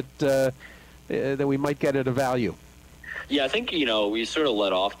faces that we might get at a value. Yeah, I think, we sort of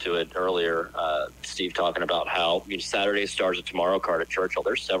led off to it earlier, Steve, talking about how Saturday Stars of Tomorrow card at Churchill.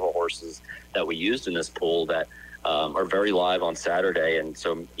 There's several horses that we used in this pool that are very live on Saturday. And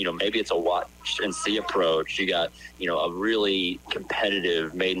so, maybe it's a watch and see approach. You got, a really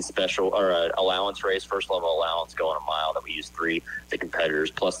competitive maiden special or an allowance race, first level allowance going a mile that we use 3 the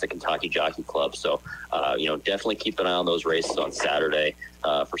competitors plus the Kentucky Jockey Club. So, definitely keep an eye on those races on Saturday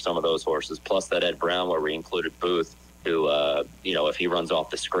for some of those horses. Plus that Ed Brown where we included Booth, who, if he runs off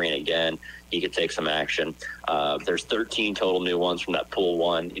the screen again, he could take some action. There's 13 total new ones from that pool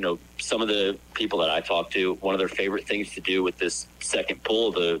 1. Some of the people that I talked to, one of their favorite things to do with this second pool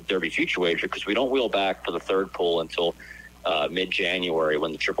of the Derby Future Wager, because we don't wheel back for the third pool until mid-January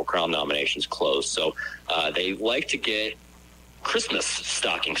when the Triple Crown nominations close. So they like to get Christmas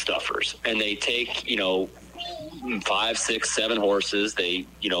stocking stuffers, and they take, 5, 6, 7 horses. They,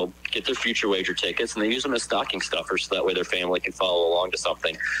 get their future wager tickets, and they use them as stocking stuffers so that way their family can follow along to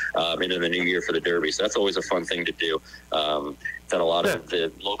something into the new year for the Derby. So that's always a fun thing to do. That a lot of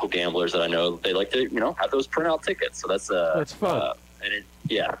the local gamblers that I know, they like to, have those printout tickets. So that's fun.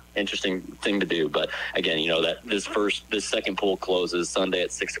 Interesting thing to do. But again, that this second pool closes Sunday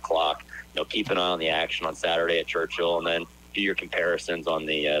at 6 o'clock. Keep an eye on the action on Saturday at Churchill, and then do your comparisons on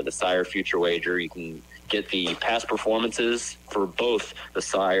the Sire Future Wager. You can get the past performances for both the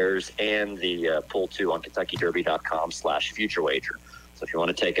Sires and the Pool 2 on KentuckyDerby.com/Future Wager. So if you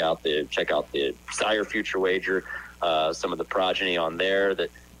want to check out the Sire Future Wager, some of the progeny on there that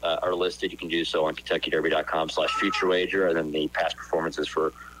are listed, you can do so on KentuckyDerby.com/Future Wager, and then the past performances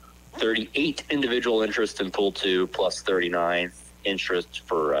for 38 individual interests in Pool 2 plus 39 interest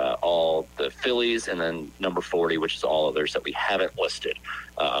for all the fillies, and then number 40, which is all others that we haven't listed.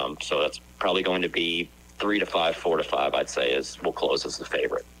 So that's probably going to be 3 to 5, 4 to 5, I'd say, will close as the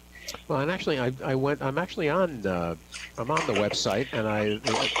favorite. Well, and actually, I'm actually on the website, and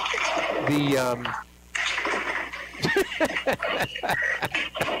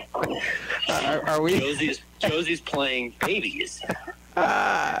are we? Josie's playing babies.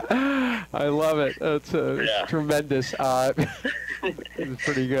 I love it. It's tremendous. It's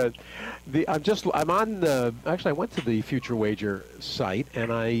pretty good. I went to the Future Wager site, and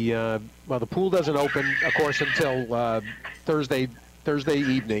the pool doesn't open, of course, until Thursday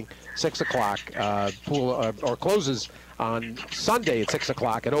evening, 6 o'clock. Pool or closes on Sunday at 6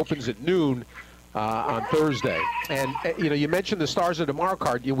 o'clock. It opens at noon on Thursday. And you mentioned the Stars of Tomorrow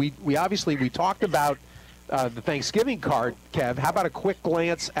card. We talked about the Thanksgiving card, Kev. How about a quick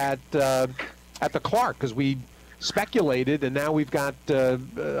glance at the Clark? Because we speculated, and now we've got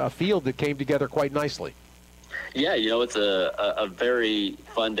a field that came together quite nicely. Yeah, it's a very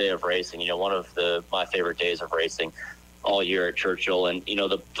fun day of racing. One of my favorite days of racing all year at Churchill. And,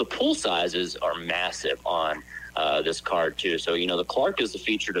 the pool sizes are massive on this card, too. So, the Clark is the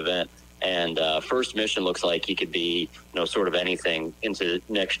featured event. And First Mission looks like he could be, sort of anything into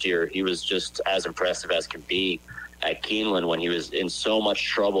next year. He was just as impressive as can be at Keeneland when he was in so much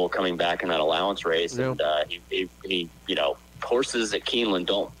trouble coming back in that allowance race. Yeah. And he horses at Keeneland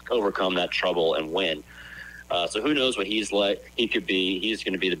don't overcome that trouble and win. So who knows what he's like? He could be. He's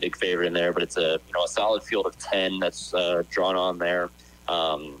going to be the big favorite in there. But it's a solid field of 10 that's drawn on there.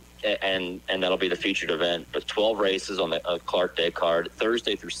 And that'll be the featured event. But 12 races on the Clark Day card,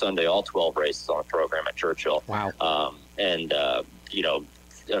 Thursday through Sunday, all 12 races on the program at Churchill. Wow.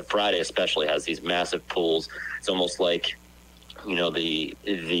 Friday especially has these massive pools. It's almost like,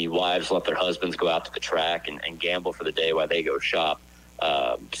 the wives let their husbands go out to the track and gamble for the day while they go shop.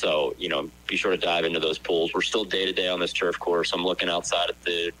 So, be sure to dive into those pools. We're still day-to-day on this turf course. I'm looking outside at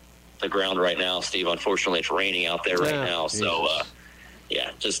the ground right now, Steve. Unfortunately, it's raining out there right now. So,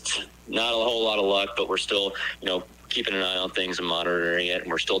 just not a whole lot of luck, but we're still, keeping an eye on things and monitoring it.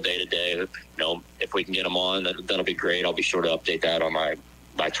 And we're still day to day. If we can get them on, that'll be great. I'll be sure to update that on my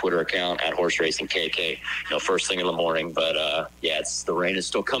Twitter account at Horse Racing KK, first thing in the morning. But the rain is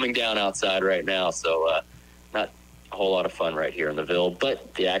still coming down outside right now. So not a whole lot of fun right here in the Ville,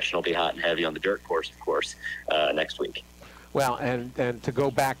 but the action will be hot and heavy on the dirt course, of course, next week. Well, and to go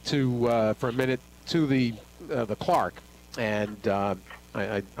back to, for a minute, to the Clark, and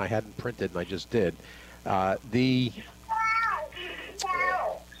I hadn't printed, and I just did.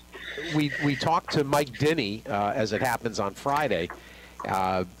 We talked to Mike Denny, as it happens on Friday,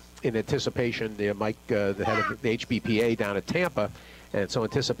 in anticipation. Mike, the head of the HBPA down at Tampa, and so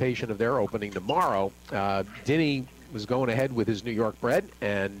anticipation of their opening tomorrow. Denny was going ahead with his New York bred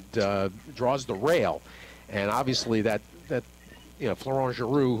and draws the rail, and obviously that Florent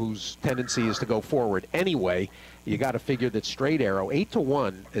Giroux, whose tendency is to go forward anyway. You got to figure that Straight Arrow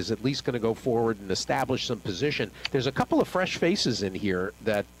 8-1 is at least going to go forward and establish some position. There's a couple of fresh faces in here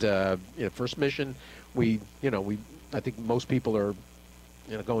that First Mission. I think most people are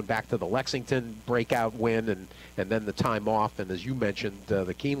going back to the Lexington breakout win and then the time off, and as you mentioned, the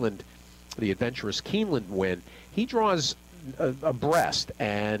adventurous Keeneland win. He draws abreast,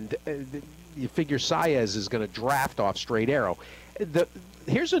 and you figure Saez is going to draft off Straight Arrow.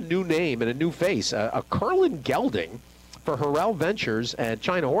 Here's a new name and a new face, a Curlin Gelding for Harrell Ventures and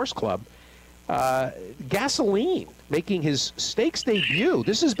China Horse Club. Gasoline making his stakes debut.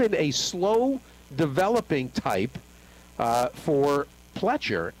 This has been a slow developing type for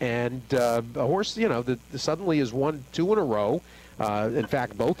Pletcher, and a horse, that suddenly has won 2 in a row. In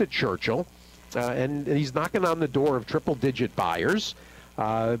fact, both at Churchill. and he's knocking on the door of triple-digit buyers.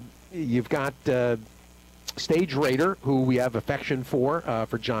 You've got Stage Raider, who we have affection for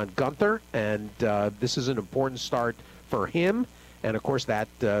John Gunther, and this is an important start for him. And, of course, that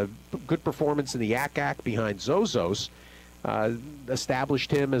good performance in the Yak behind Zozos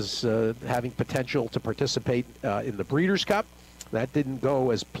established him as having potential to participate in the Breeders' Cup. That didn't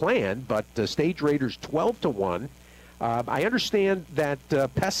go as planned, but Stage Raider's 12-1. I understand that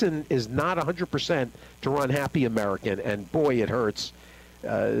Pessin is not 100% to run Happy American, and boy, it hurts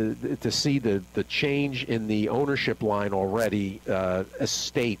to see the change in the ownership line already,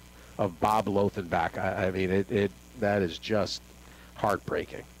 estate of Bob Lothenbach. I mean, that is just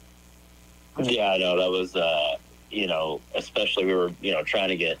heartbreaking. Yeah, I know. That was, especially we were, trying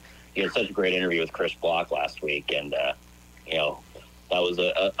to get, such a great interview with Chris Block last week, and, that was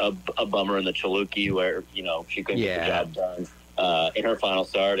a bummer in the Chaluki where, she couldn't get the job done in her final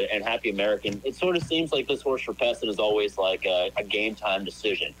start. And Happy American, it sort of seems like this horse for Pessin is always like a game time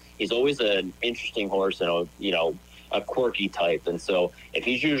decision. He's always an interesting horse and a quirky type. And so if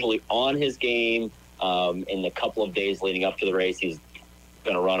he's usually on his game in the couple of days leading up to the race, he's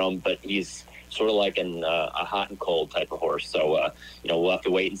going to run him. But he's sort of like a hot and cold type of horse. So, we'll have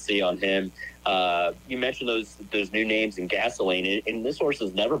to wait and see on him. You mentioned those new names in Gasoline, and this horse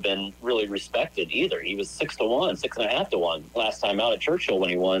has never been really respected either. He was 6-1, 6.5-1 last time out at Churchill when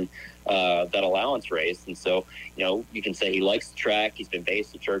he won that allowance race. And so, you can say he likes the track. He's been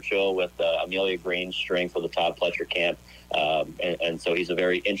based at Churchill with Amelia Green's strength for the Todd Pletcher camp. And so he's a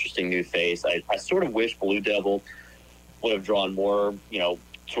very interesting new face. I sort of wish Blue Devil would have drawn more,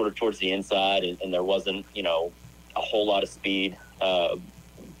 sort of towards the inside, and there wasn't, a whole lot of speed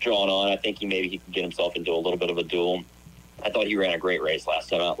drawn on. I think he could get himself into a little bit of a duel. I thought he ran a great race last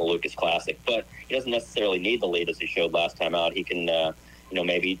time out in the Lucas Classic, but he doesn't necessarily need the lead as he showed last time out. He can,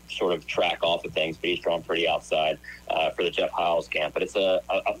 maybe sort of track off of things, but he's drawn pretty outside for the Jeff Hiles camp. But it's a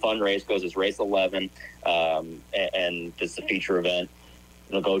fun race. Goes as race 11, and it's a feature event.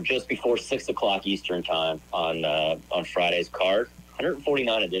 It'll go just before 6 o'clock Eastern time on Friday's card.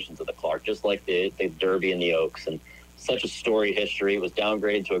 149 editions of the Clark, just like the Derby and the Oaks, and such a storied history. It was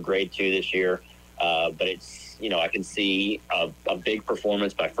downgraded to a grade 2 this year, but it's, I can see a big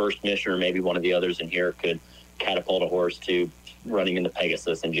performance by First Mission or maybe one of the others in here could catapult a horse to running into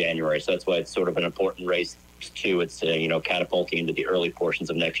Pegasus in January. So that's why it's sort of an important race too. It's catapulting into the early portions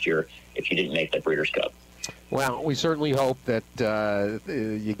of next year if you didn't make that Breeders' Cup. Well, we certainly hope that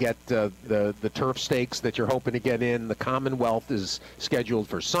you get the turf stakes that you're hoping to get in. The Commonwealth is scheduled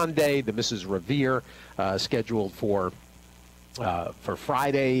for Sunday. The Mrs. Revere scheduled for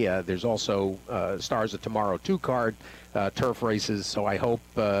Friday. There's also Stars of Tomorrow 2-card turf races. So I hope,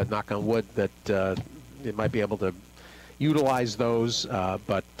 knock on wood, that you might be able to utilize those.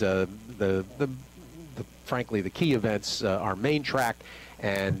 But frankly, the key events are main track.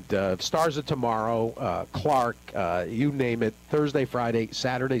 And Stars of Tomorrow, Clark, you name it, Thursday, Friday,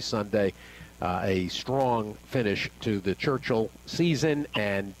 Saturday, Sunday, a strong finish to the Churchill season.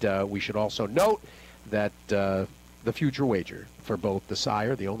 And we should also note that the future wager for both the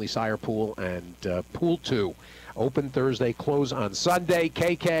Sire, the only Sire pool, and Pool 2, open Thursday, close on Sunday.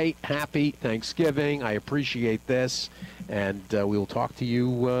 KK, happy Thanksgiving. I appreciate this. And we will talk to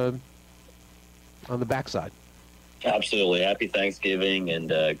you on the backside. Absolutely. Happy Thanksgiving,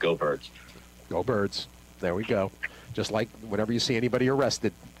 and go Birds. Go Birds. There we go. Just like whenever you see anybody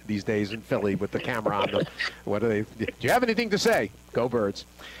arrested these days in Philly with the camera on them, what do they? Do you have anything to say? Go Birds.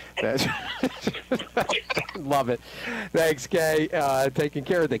 Love it. Thanks, Kay. Taking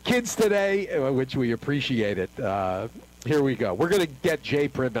care of the kids today, which we appreciate it. Here we go. We're going to get Jay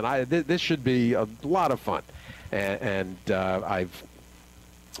Privman. This should be a lot of fun. And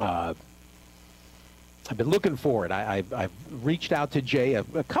I've been looking for it. I've reached out to Jay a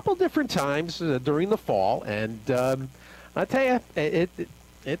couple different times during the fall, and I tell you,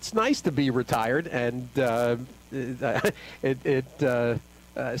 it's nice to be retired, and it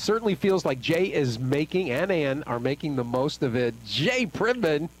certainly feels like Jay is making, and Ann are making the most of it. Jay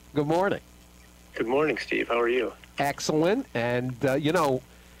Privman, good morning. Good morning, Steve. How are you? Excellent. And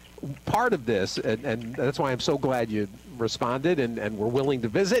part of this, and that's why I'm so glad you responded and were willing to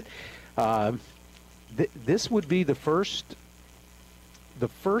visit. This would be the first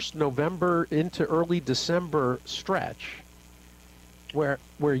November into early December stretch where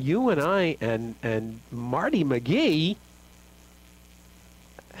you and I and Marty McGee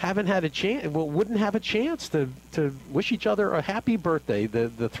haven't had a chance. Well, wouldn't have a chance to wish each other a happy birthday.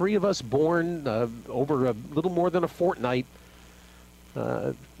 The three of us born over a little more than a fortnight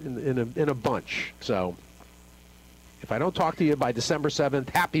in a bunch. So if I don't talk to you by December 7th,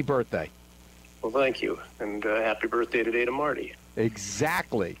 happy birthday. Well, thank you, and happy birthday today to Marty.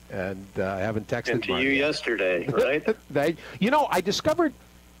 Exactly, and I haven't texted And to Marty you yet. yesterday, right? I discovered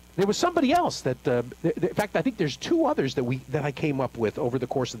there was somebody else that. In fact, I think there's two others that I came up with over the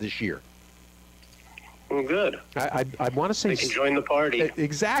course of this year. Well, good. I want to say They can join the party.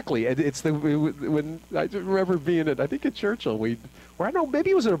 Exactly. It's when I remember being at, I think at Churchill, or I don't know,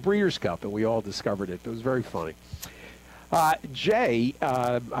 maybe it was at a Breeders' Cup, and we all discovered it. It was very funny. Jay,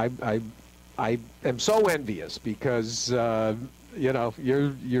 I am so envious because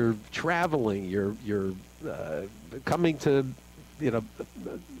you're traveling, you're coming to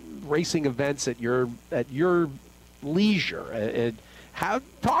racing events at your leisure.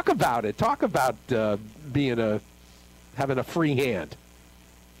 Talk about it. Talk about having a free hand.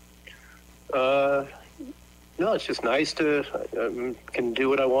 No, it's just nice to can do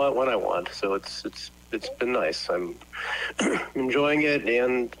what I want when I want. So it's been nice. I'm enjoying it.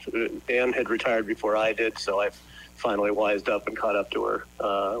 Dan had retired before I did, so I've finally wised up and caught up to her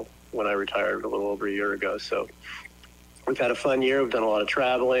when I retired a little over a year ago. So we've had a fun year. We've done a lot of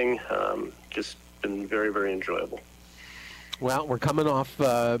traveling. Just been very, very enjoyable. Well, we're coming off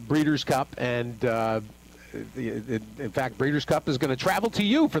Breeders' Cup, and in fact, Breeders' Cup is going to travel to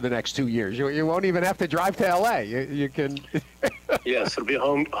you for the next 2 years. You won't even have to drive to L.A. You can. Yes, it'll be a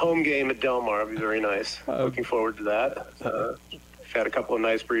home game at Del Mar. It'll be very nice. Looking forward to that. We've had a couple of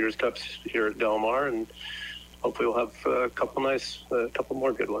nice Breeders' Cups here at Del Mar, and hopefully we'll have a couple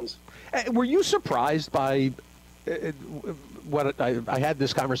more good ones. Were you surprised by what I had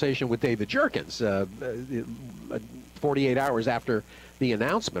this conversation with David Jerkins 48 hours after the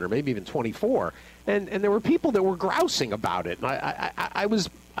announcement, or maybe even 24, and there were people that were grousing about it, and I was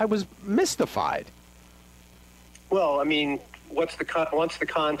mystified. Well, I mean, what's the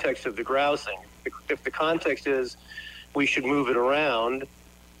context of the grousing? If the context is we should move it around,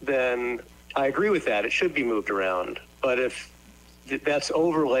 then I agree with that. It should be moved around. But if that's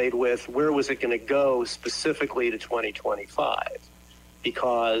overlaid with where was it going to go specifically to 2025,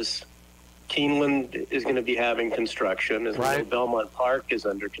 because Keeneland is going to be having construction, as right. Belmont Park is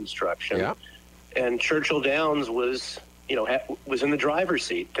under construction, yeah. And Churchill Downs was in the driver's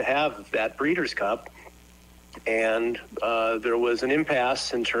seat to have that Breeders' Cup, and there was an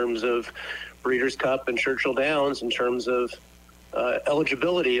impasse in terms of Breeders' Cup and Churchill Downs in terms of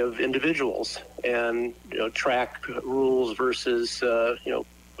eligibility of individuals and track rules versus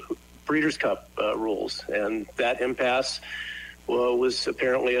Breeders' Cup rules, and that impasse was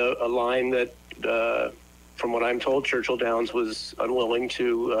apparently a line that, from what I'm told, Churchill Downs was unwilling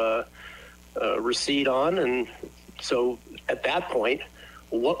to recede on, and so at that point,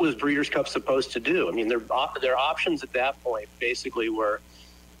 what was Breeders' Cup supposed to do? I mean, their options at that point basically were,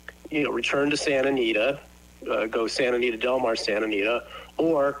 return to Santa Anita. Go Santa Anita, Del Mar, Santa Anita,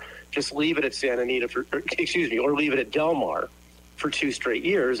 or just leave it at Santa Anita or leave it at Del Mar for 2 straight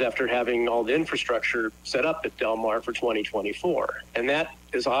years after having all the infrastructure set up at Del Mar for 2024. And that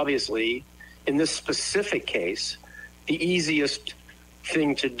is obviously, in this specific case, the easiest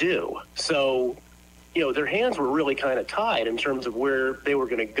thing to do. So, their hands were really kind of tied in terms of where they were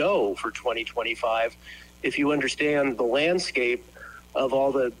going to go for 2025. If you understand the landscape of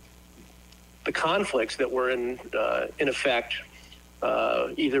all the conflicts that were in effect,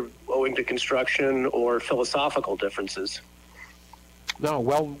 either owing to construction or philosophical differences. No,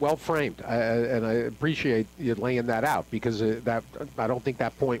 well framed, and I appreciate you laying that out, because that I don't think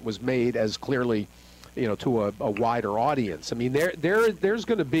that point was made as clearly, to a wider audience. I mean, there's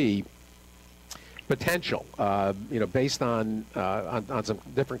going to be potential, based on some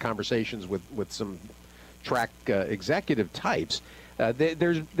different conversations with some track executive types.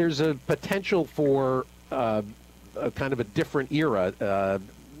 There's a potential for a kind of a different era,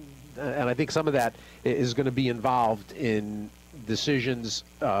 and I think some of that is going to be involved in decisions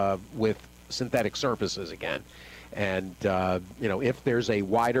with synthetic surfaces again. And if there's a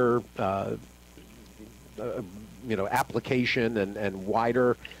wider application and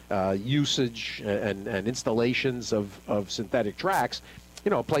wider usage and installations of synthetic tracks,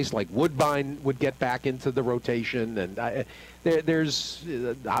 a place like Woodbine would get back into the rotation, and there's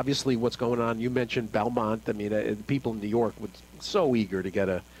obviously what's going on. You mentioned Belmont. I mean, people in New York would so eager to get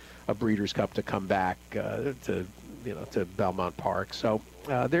a Breeders' Cup to come back to Belmont Park. So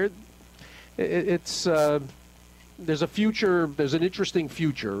there's a future. There's an interesting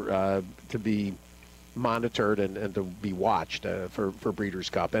future to be monitored and to be watched for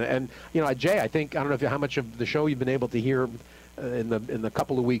Breeders' Cup. And Jay, I don't know how much of the show you've been able to hear in the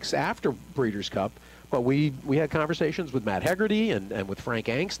couple of weeks after Breeders' Cup, but we had conversations with Matt Hegarty and with Frank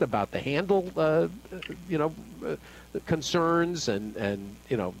Angst about the handle concerns and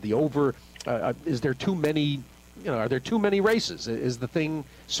the is there too many? Are there too many races? Is the thing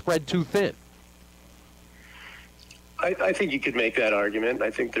spread too thin? I think you could make that argument. I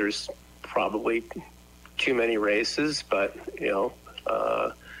think there's probably too many races, but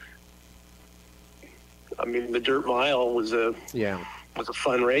I mean, the Dirt Mile was a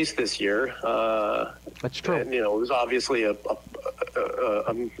fun race this year. That's true. And it was obviously the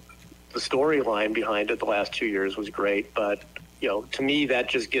storyline behind it the last 2 years was great, but to me that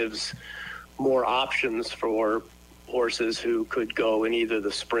just gives more options for horses who could go in either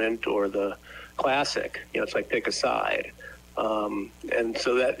the sprint or the classic. It's like pick a side. And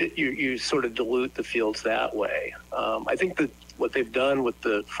so that you sort of dilute the fields that way. I think that what they've done with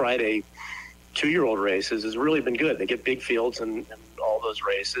the Friday 2-year-old races has really been good. They get big fields in all those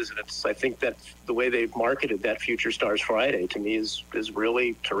races, and I think that the way they've marketed that Future Stars Friday to me is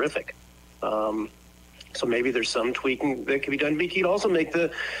really terrific. So maybe there's some tweaking that can be done. But you could also make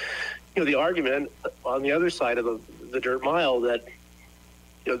the argument on the other side of the Dirt Mile that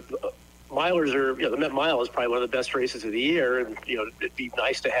milers are, the Met Mile is probably one of the best races of the year, and it'd be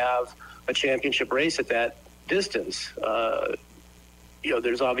nice to have a championship race at that distance.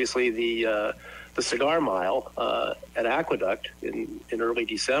 There's obviously the Cigar Mile at Aqueduct in early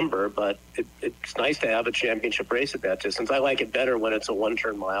December, but it's nice to have a championship race at that distance. I like it better when it's a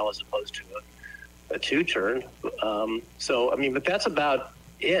 1-turn mile as opposed to a 2-turn. But that's about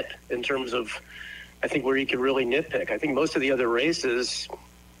it in terms of, I think, where you can really nitpick. I think most of the other races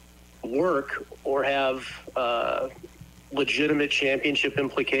work or have legitimate championship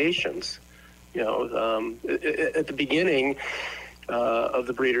implications. At the beginning of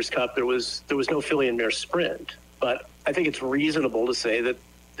the Breeders' Cup, there was no filly and mare sprint, but I think it's reasonable to say that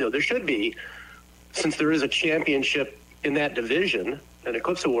there should be, since there is a championship in that division, an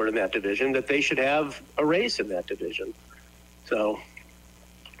Eclipse Award in that division, that they should have a race in that division. So,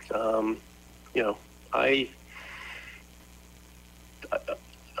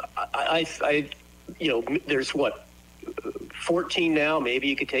 there's 14 now. Maybe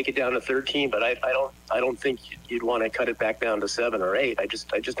you could take it down to 13, but I don't think you'd want to cut it back down to 7 or 8. I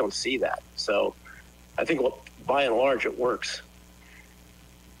just don't see that. So I think by and large it works.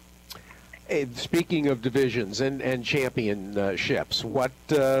 Hey, speaking of divisions and championships, what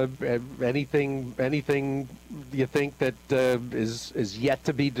anything you think that is yet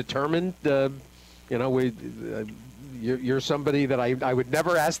to be determined? You're somebody that I would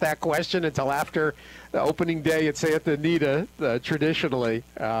never ask that question until after the opening day at Santa Anita, traditionally.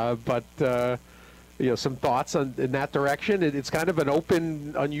 But some thoughts in that direction. It's kind of an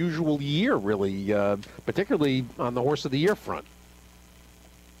open, unusual year, really, particularly on the Horse of the Year front.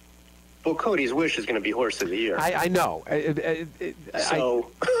 Well, Cody's Wish is going to be Horse of the Year. I know. So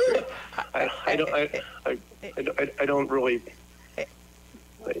I don't really.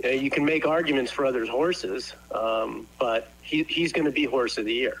 You can make arguments for others' horses, but he's going to be Horse of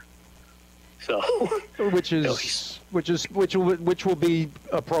the Year. So, which will be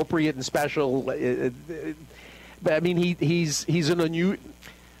appropriate and special. But I mean, he's an unusual.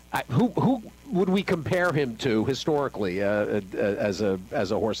 Who would we compare him to historically as a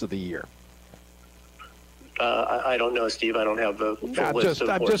Horse of the Year? I don't know, Steve. I don't have the full list of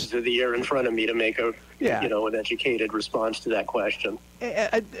Horses of the Year in front of me to make an educated response to that question.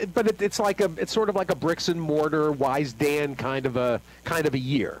 But it's sort of like a bricks and mortar Wise Dan kind of a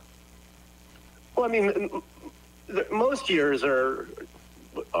year. Well, I mean, most years are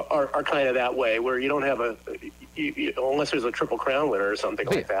kind of that way, where you don't have unless there's a Triple Crown winner or something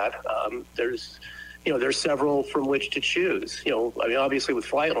like that. There's several from which to choose. Obviously with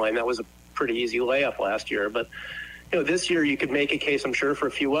Flightline, that was a pretty easy layup last year, but this year you could make a case, I'm sure, for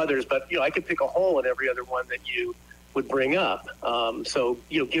a few others, but I could pick a hole in every other one that you would bring up. So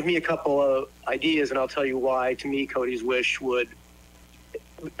give me a couple of ideas and I'll tell you why to me Cody's Wish would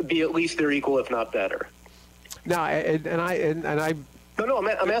be at least their equal, if not better. No, I'm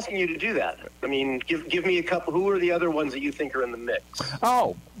asking you to do that. I mean, give me a couple. Who are the other ones that you think are in the mix?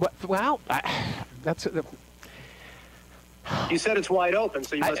 Oh, well, that's. You said it's wide open,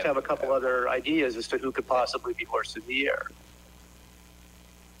 so you must have a couple other ideas as to who could possibly be Horse of the Year.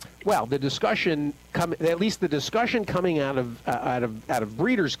 Well, the discussion at least the discussion coming out of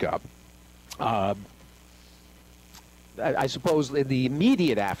Breeders' Cup, I suppose in the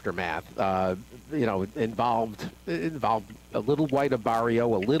immediate aftermath, involved a little White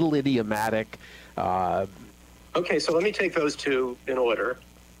Abarrio, a little Idiomatic. Okay, so let me take those two in order.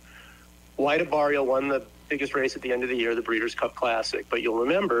 White Abarrio won the biggest race at the end of the year, the Breeders' Cup Classic. But you'll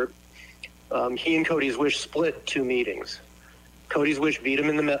remember, he and Cody's Wish split 2 meetings. Cody's Wish beat him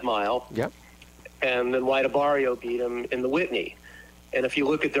in the Met Mile. Yep. And then White Abarrio beat him in the Whitney. And if you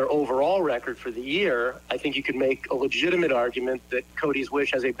look at their overall record for the year, I think you could make a legitimate argument that Cody's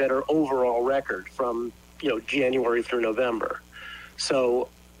Wish has a better overall record from, January through November. So,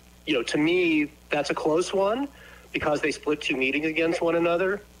 to me, that's a close one because they split 2 meetings against one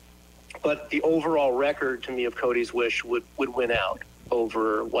another. But the overall record, to me, of Cody's Wish would win out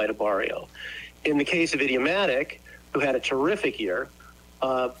over White Barrio. In the case of Idiomatic, who had a terrific year,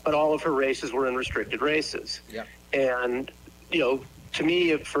 but all of her races were in restricted races. Yeah. And, to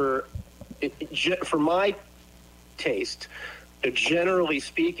me, for my taste, generally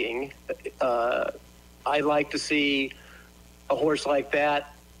speaking, I like to see a horse like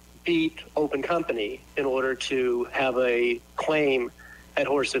that beat Open Company in order to have a claim at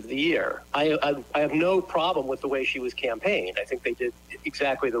Horse of the Year. I have no problem with the way she was campaigned. I think they did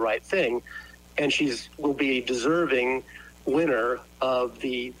exactly the right thing, and will be deserving winner of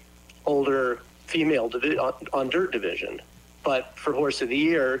the older female on dirt division. But for Horse of the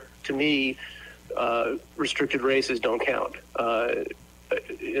Year, to me, restricted races don't count.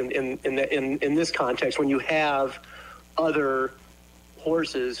 In this context, when you have other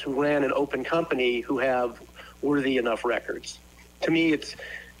horses who ran an Open Company who have worthy enough records, to me, it's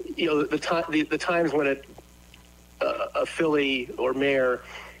the times when a filly or mare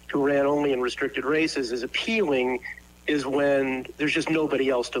who ran only in restricted races is appealing is when there's just nobody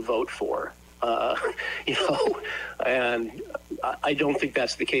else to vote for. And I don't think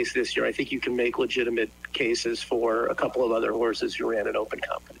that's the case this year. I think you can make legitimate cases for a couple of other horses who ran an Open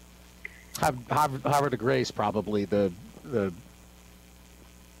Company. Havre de Grace, probably the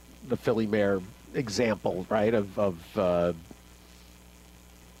filly mare example, right? Of the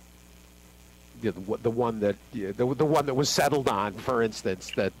one that was settled on, for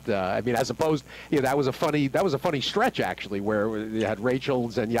instance. That as opposed, that was a funny stretch actually, where you had Rachel,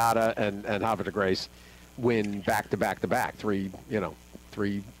 Zenyatta, and Havre de Grace win back to back, three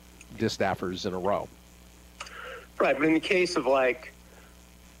distaffers in a row. Right, but in the case of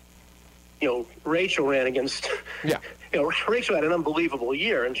Rachel ran against. Yeah. Rachel had an unbelievable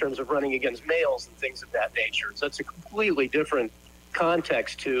year in terms of running against males and things of that nature. So it's a completely different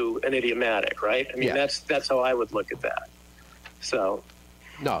context to an Idiomatic, right? That's how I would look at that. So,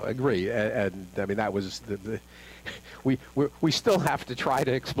 no, agree, and that was we still have to try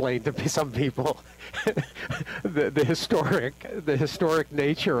to explain to some people the historic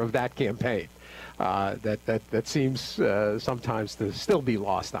nature of that campaign. That seems sometimes to still be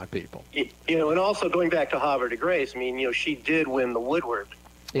lost on people. And also going back to Havre de Grace, she did win the Woodward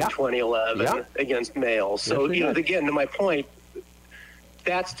in 2011 against males. So, again, to my point,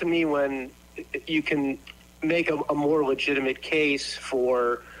 that's to me when you can make a more legitimate case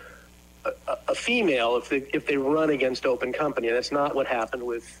for a female if they run against Open Company. And that's not what happened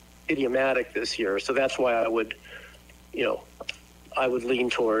with Idiomatic this year. So that's why I would lean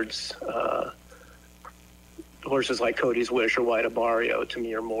towards horses like Cody's Wish or White Barrio. To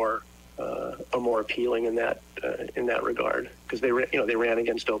me, are more appealing in that regard because they ran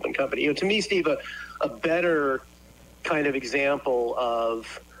against Open Company. To me, Steve, a better kind of example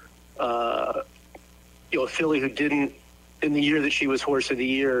of a filly who didn't, in the year that she was Horse of the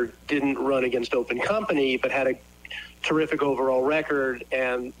Year, didn't run against Open Company, but had a terrific overall record,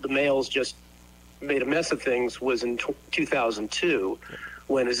 and the males just made a mess of things, was in 2002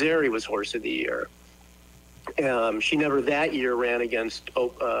 when Azeri was Horse of the Year. She never that year ran against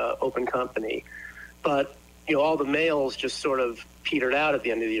Open Company, but all the males just sort of petered out at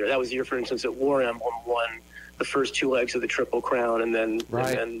the end of the year. That was the year, for instance, that War Emblem won the first 2 legs of the Triple Crown, and then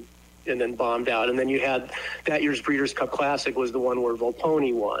and then bombed out. And then you had that year's Breeders' Cup Classic was the one where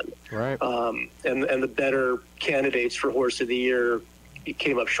Volponi won. Right. And the better candidates for Horse of the Year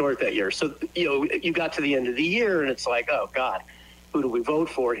came up short that year. So you got to the end of the year, and it's like, oh God, who do we vote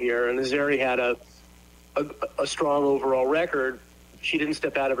for here? And Azeri had a strong overall record. She didn't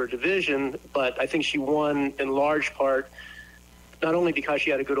step out of her division, but I think she won in large part not only because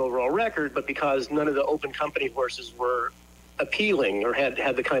she had a good overall record, but because none of the Open Company horses were appealing or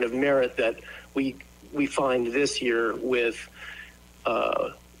had the kind of merit that we find this year with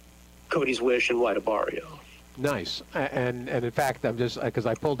Cody's Wish and White Barrio. Nice. And in fact, I'm just because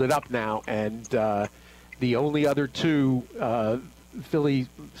I pulled it up now, and the only other 2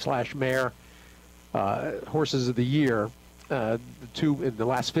 filly/mare horses of the year, 2 in the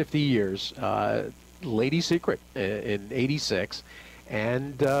last 50 years, Lady Secret in '86,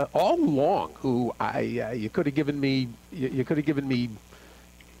 and All Along, who you could have given me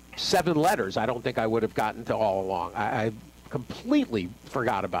 7 letters. I don't think I would have gotten to All Along. I completely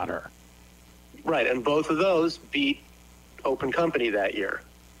forgot about her. Right, and both of those beat Open Company that year.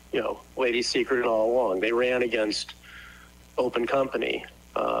 Lady Secret and All Along. They ran against open company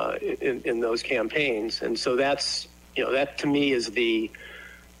in those campaigns. And so that's, that to me is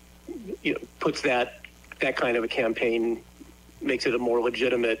puts that kind of a campaign, makes it a more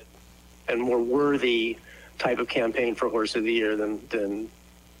legitimate and more worthy type of campaign for Horse of the Year than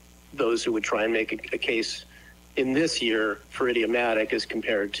those who would try and make a case in this year for Idiomatic as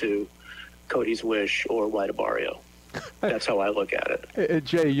compared to Cody's Wish or White Barrio. That's how I look at it.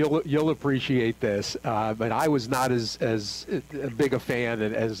 Jay, you'll appreciate this, but I was not as big a fan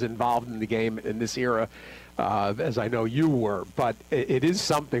and as involved in the game in this era as I know you were. But it is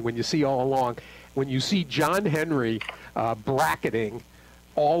something when you see all along, when you see John Henry bracketing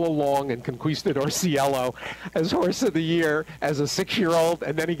all along and Conquistador Cielo as Horse of the Year as a 6-year-old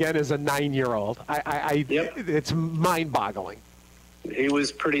and then again as a 9-year-old. Yep. It's mind-boggling. He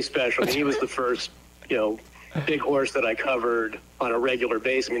was pretty special. He was the first, big horse that I covered on a regular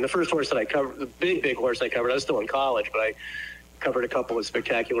basis. I mean, the first horse that I covered, the big horse I covered, I was still in college, but I covered a couple of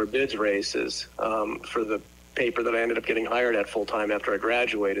Spectacular Bids races for the paper that I ended up getting hired at full-time after I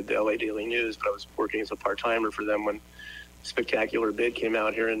graduated, the LA Daily News, but I was working as a part-timer for them when Spectacular Bid came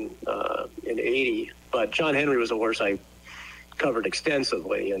out here in 80. But John Henry was a horse I covered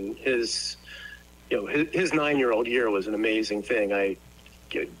extensively, and his 9-year-old year was an amazing thing.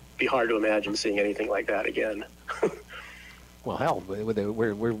 It'd be hard to imagine seeing anything like that again. Well, hell,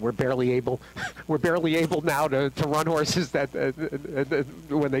 we're barely able now to run horses that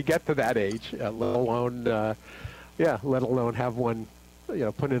when they get to that age, let alone have one,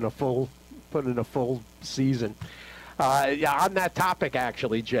 put in a full season. On that topic,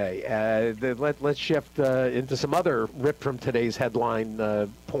 actually, Jay, let's shift into some other ripped from today's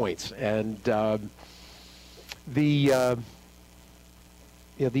headline points. And the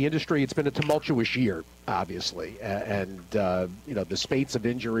industry, it's been a tumultuous year, obviously, and the spates of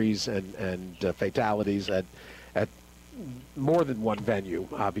injuries and fatalities at more than one venue,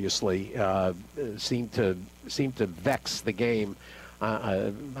 obviously, seem to vex the game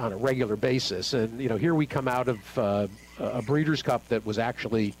on a regular basis. And here we come out of a Breeders' Cup that was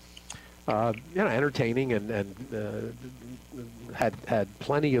actually entertaining and had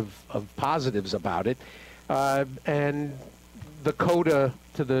plenty of positives about it, and the coda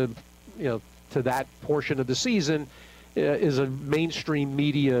to that portion of the season is a mainstream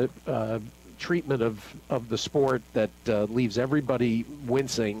media treatment of the sport that leaves everybody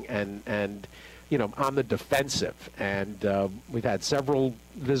wincing and on the defensive. And we've had several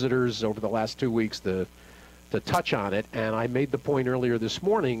visitors over the last 2 weeks to touch on it. And I made the point earlier this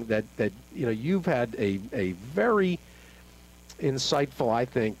morning that you've had a very insightful, I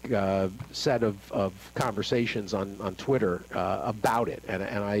think, set of conversations on Twitter about it. And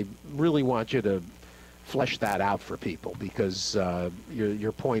I really want you to flesh that out for people because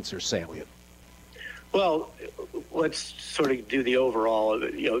your points are salient. Well, let's sort of do the overall.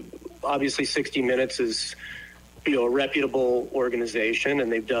 Obviously 60 Minutes is, a reputable organization,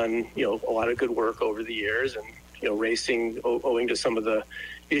 and they've done, a lot of good work over the years. And, racing, owing to some of the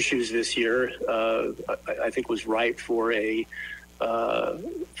issues this year, I think was ripe for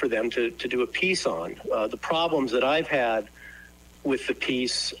for them to do a piece on. The problems that I've had with the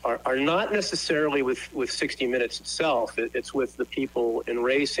piece are not necessarily with 60 Minutes itself. It's with the people in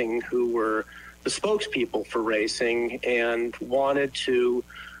racing who were the spokespeople for racing and wanted to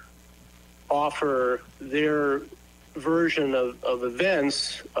offer their version of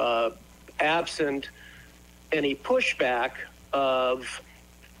events absent any pushback of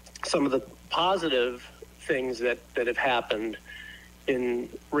some of the positive things that have happened in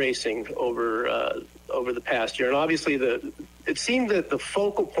racing over the past year. And obviously it seemed that the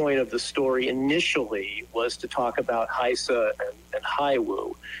focal point of the story initially was to talk about HISA and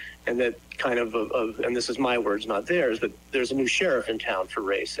HIWU. And that kind of and this is my words, not theirs, but there's a new sheriff in town for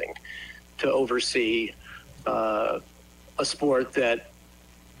racing to oversee a sport that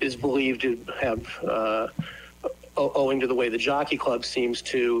is believed to have, owing to the way the Jockey Club seems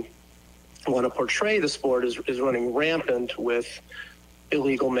to want to portray the sport, is running rampant with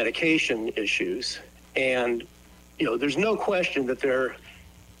illegal medication issues. And, there's no question that there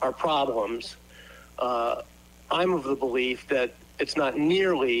are problems. I'm of the belief that it's not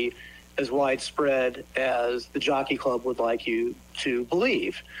nearly as widespread as the Jockey Club would like you to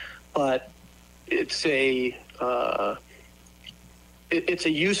believe, but it's a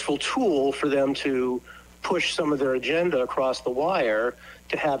useful tool for them to push some of their agenda across the wire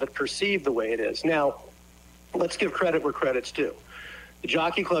to have it perceived the way it is. Now, let's give credit where credit's due. The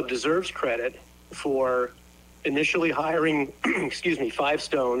Jockey Club deserves credit for initially hiring, 5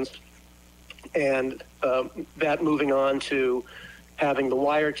 Stones, and that moving on to having the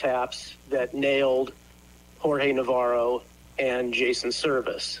wiretaps that nailed Jorge Navarro and Jason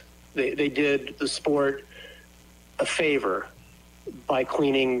Service. They did the sport a favor by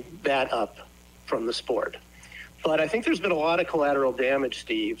cleaning that up from the sport. But I think there's been a lot of collateral damage,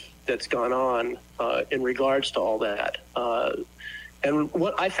 Steve, that's gone on in regards to all that. And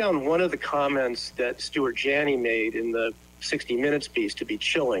what I found one of the comments that Stuart Janney made in the 60 Minutes piece to be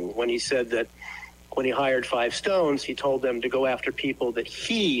chilling when he said that when he hired Five Stones, he told them to go after people that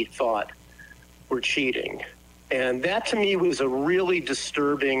he thought were cheating. And that to me was a really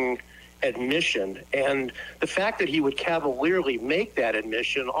disturbing admission. And the fact that he would cavalierly make that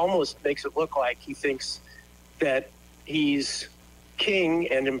admission almost makes it look like he thinks that he's king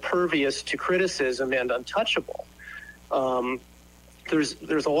and impervious to criticism and untouchable.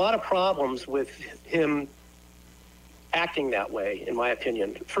 There's a lot of problems with him acting that way, in my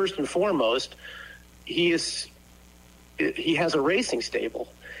opinion. First and foremost, he has a racing stable,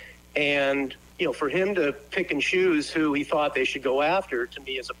 and for him to pick and choose who he thought they should go after, to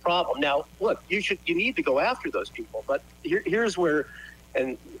me, is a problem. Now, look, you need to go after those people, but here's where,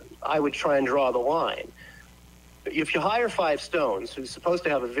 and I would try and draw the line. If you hire Five Stones, who's supposed to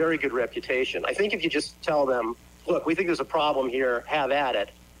have a very good reputation, I think if you just tell them, look, we think there's a problem here, have at it,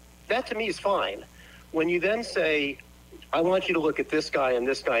 that to me is fine. When you then say, I want you to look at this guy and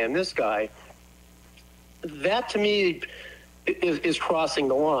this guy and this guy, that to me is crossing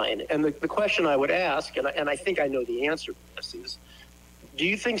the line. And the question I would ask, and I think I know the answer to this, is do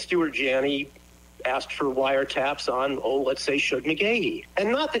you think Stuart Janney asked for wiretaps on, let's say Shug McGahee?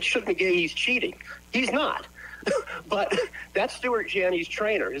 And not that Shug McGahee's cheating. He's not. But that's Stuart Janney's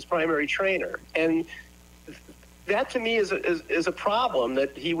trainer, his primary trainer. And that to me is a problem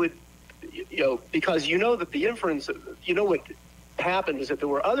that he would, because that the inference, what happened is that there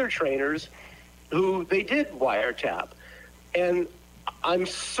were other trainers who they did wiretap. And I'm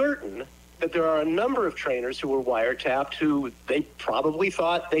certain that there are a number of trainers who were wiretapped who they probably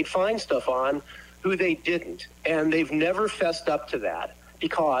thought they'd find stuff on who they didn't. And they've never fessed up to that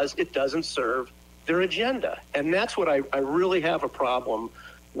because it doesn't serve their agenda. And that's what I really have a problem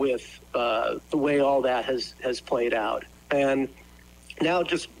with the way all that has played out. And now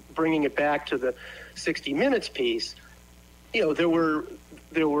just bringing it back to the 60 Minutes piece, there were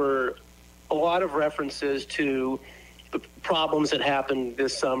a lot of references to the problems that happened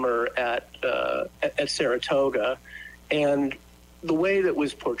this summer at Saratoga, and the way that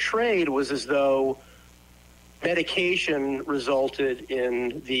was portrayed was as though medication resulted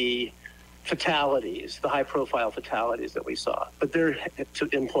in the fatalities, the high-profile fatalities that we saw. But there,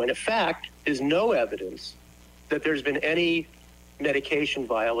 in point of fact, is no evidence that there's been any medication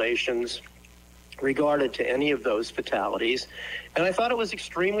violations regarded to any of those fatalities. And I thought it was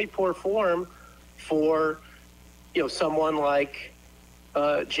extremely poor form for someone like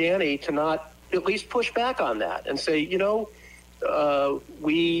Janney to not at least push back on that and say, there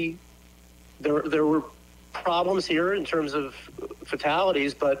were problems here in terms of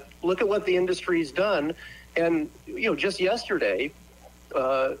fatalities, but look at what the industry's done. And just yesterday,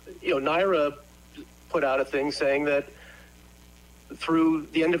 NYRA put out a thing saying that through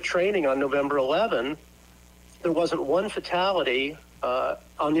the end of training on November 11, there wasn't one fatality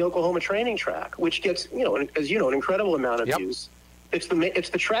on the Oklahoma training track, which gets, as you know, an incredible amount of use. It's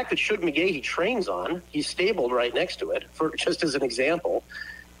the track that Shug McGahee trains on. He's stabled right next to it, for just as an example.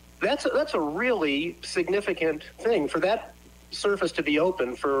 That's a really significant thing. For that surface to be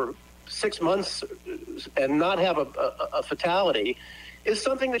open for 6 months and not have a fatality is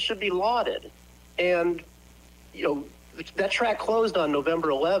something that should be lauded. And, that track closed on November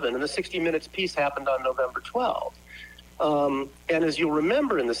 11, and the 60 Minutes piece happened on November 12. And as you'll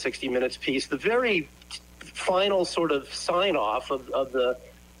remember in the 60 Minutes piece, the very final sort of sign-off of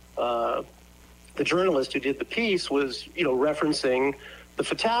the journalist who did the piece was, referencing the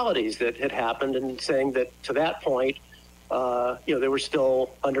fatalities that had happened and saying that to that point, they were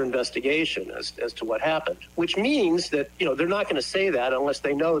still under investigation as to what happened, which means that, they're not going to say that unless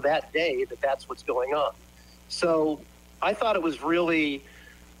they know that day that that's what's going on. So I thought it was really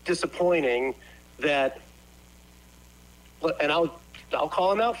disappointing that, and I'll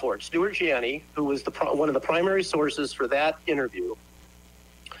call him out for it, Stuart Janney, who was one of the primary sources for that interview,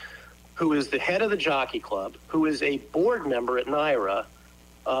 who is the head of the Jockey Club, who is a board member at NYRA,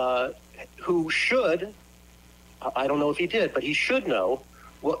 who should, I don't know if he did, but he should know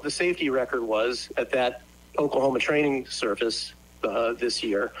what the safety record was at that Oklahoma training surface this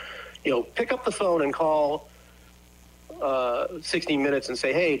year. Pick up the phone and call 60 Minutes and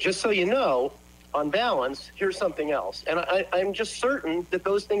say, hey, just so you know, on balance, here's something else. And I'm just certain that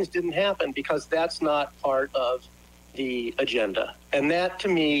those things didn't happen because that's not part of the agenda. And that, to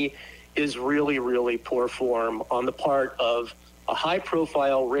me, is really, really poor form on the part of a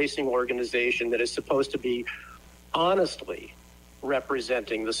high-profile racing organization that is supposed to be honestly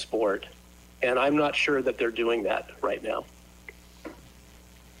representing the sport. And I'm not sure that they're doing that right now.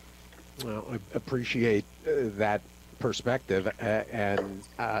 Well, I appreciate that perspective, and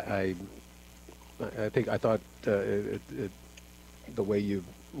I thought the way you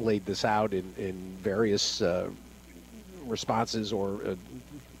laid this out in various responses or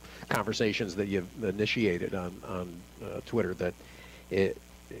conversations that you've initiated on Twitter, that it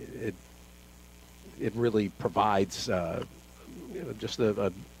really provides just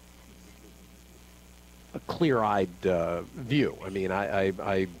a clear-eyed view. I mean,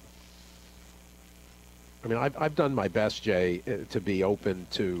 I've done my best, Jay, to be open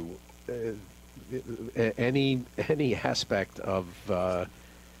to any aspect of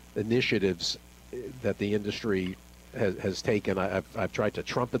initiatives that the industry has taken. I've tried to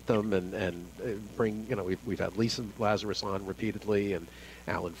trumpet them and bring, we've had Lisa Lazarus on repeatedly, and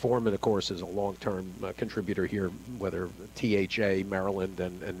Alan Foreman, of course, is a long-term contributor here, whether THA, Maryland,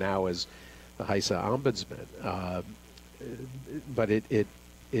 and now as the HISA ombudsman. But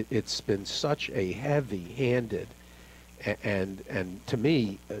it's been such a heavy-handed and to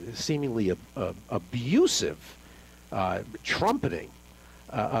me seemingly abusive trumpeting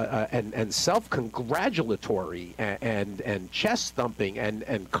and self-congratulatory and chest thumping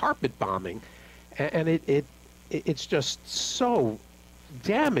and carpet bombing, and it's just so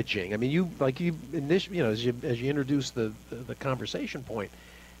damaging. I mean, as you introduced the conversation point,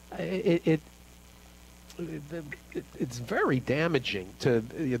 it's very damaging to.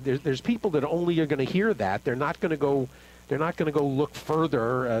 There's people that only are going to hear that. They're not going to go look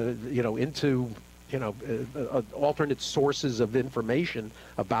further, into alternate sources of information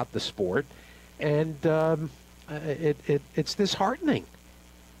about the sport, and it's disheartening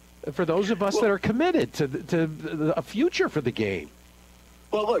for those of us that are committed to a future for the game.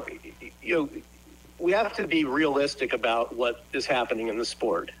 Well, look, we have to be realistic about what is happening in the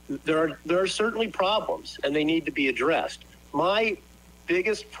sport. There are certainly problems, and they need to be addressed. My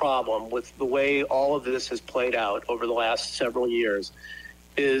biggest problem with the way all of this has played out over the last several years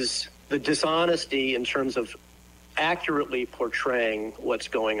is the dishonesty in terms of accurately portraying what's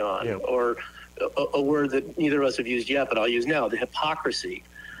going on, or a word that neither of us have used yet, but I'll use now, the hypocrisy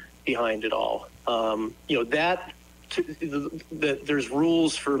behind it all. That there's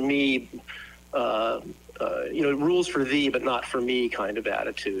rules for me, rules for thee, but not for me kind of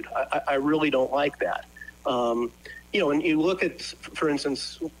attitude. I really don't like that. And you look at, for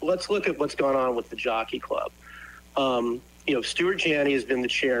instance, let's look at what's gone on with the Jockey Club. Stuart Janney has been the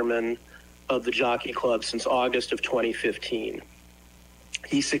chairman of the Jockey Club since August of 2015.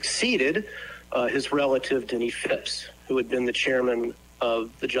 He succeeded his relative, Denny Phipps, who had been the chairman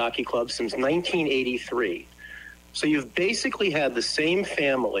of the Jockey Club since 1983. So you've basically had the same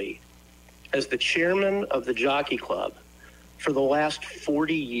family as the chairman of the Jockey Club for the last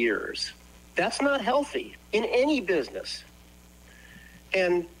 40 years. That's not healthy in any business.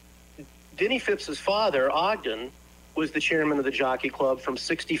 And Denny Phipps's father, Ogden, was the chairman of the Jockey Club from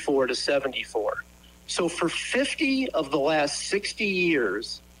 64 to 74. So for 50 of the last 60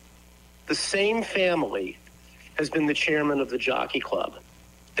 years, the same family has been the chairman of the Jockey Club.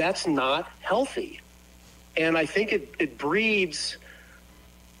 That's not healthy. And I think it breeds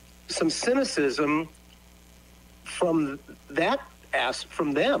some cynicism from them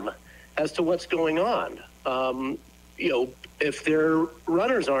as to what's going on. If their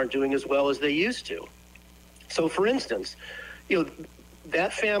runners aren't doing as well as they used to. So, for instance,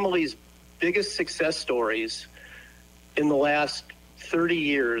 that family's biggest success stories in the last 30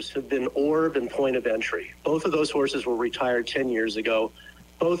 years have been Orb and Point of Entry. Both of those horses were retired 10 years ago.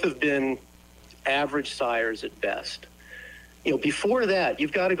 Both have been average sires at best. Before that,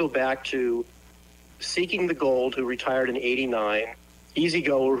 you've got to go back to Seeking the Gold, who retired in 89, Easy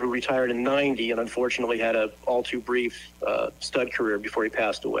Goer, who retired in 90 and unfortunately had an all too brief stud career before he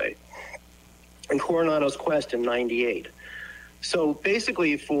passed away, and Coronado's Quest in 98. So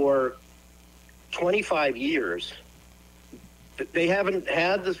basically for 25 years, they haven't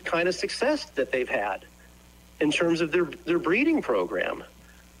had the kind of success that they've had in terms of their breeding program.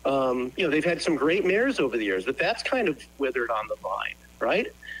 They've had some great mares over the years, but that's kind of withered on the vine, right?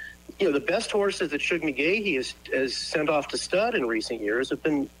 The best horses that Shug McGahee has sent off to stud in recent years have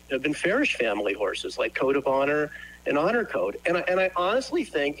been Farish family horses like Code of Honor and Honor Code. And I honestly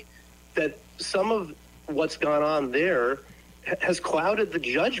think that some of what's gone on there has clouded the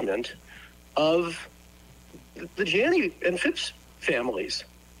judgment of the Janney and Phipps families.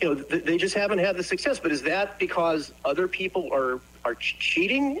 they just haven't had the success. But is that because other people are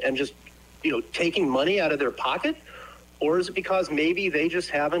cheating and just, taking money out of their pocket? Or is it because maybe they just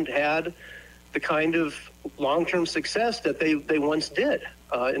haven't had the kind of long-term success that they once did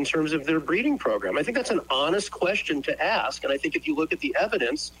in terms of their breeding program? I think that's an honest question to ask. And I think if you look at the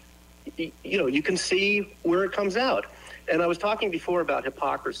evidence, you can see where it comes out. And I was talking before about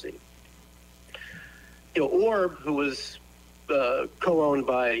hypocrisy. Orb, who was co-owned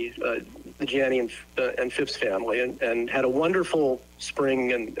by the Janney and Phipps family, and had a wonderful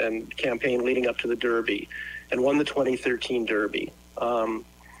spring and campaign leading up to the Derby, and won the 2013 Derby.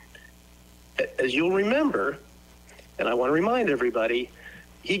 As you'll remember, and I want to remind everybody,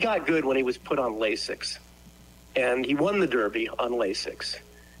 he got good when he was put on Lasix, and he won the Derby on Lasix.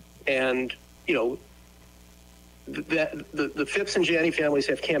 And the Phipps and Janney families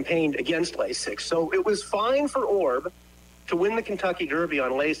have campaigned against Lasix, so it was fine for Orb to win the Kentucky Derby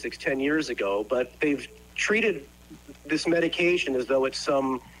on Lasix 10 years ago, but they've treated this medication as though it's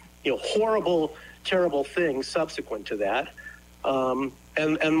some, horrible, terrible thing subsequent to that.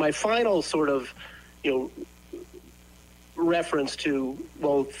 And my final sort of, reference to,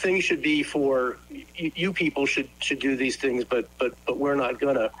 well, things should be for you people should do these things, but we're not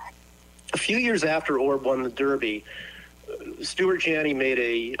gonna. A few years after Orb won the Derby, Stuart Janney made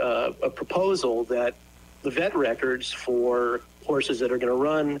a proposal that the vet records for horses that are going to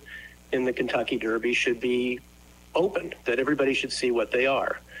run in the Kentucky Derby should be open, that everybody should see what they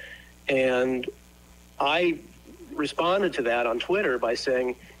are. And I responded to that on Twitter by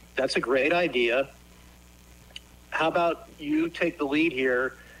saying, that's a great idea. How about you take the lead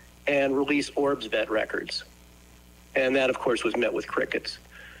here and release Orb's vet records? And that, of course, was met with crickets.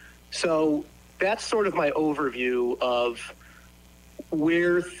 So that's sort of my overview of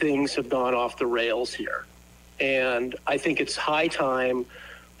where things have gone off the rails here. And I think it's high time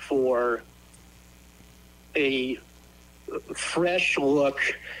for a fresh look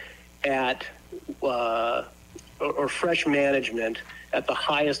at or fresh management at the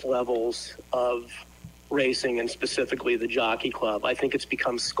highest levels of racing, and specifically the Jockey Club. I think it's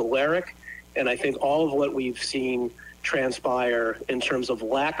become sclerotic, and I think all of what we've seen transpire in terms of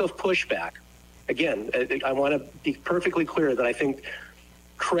lack of pushback. Again, I want to be perfectly clear that I think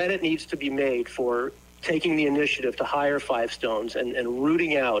credit needs to be made for taking the initiative to hire Five Stones and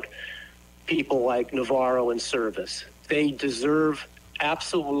rooting out people like Navarro and Service. They deserve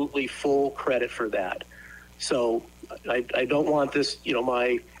absolutely full credit for that. So I don't want this,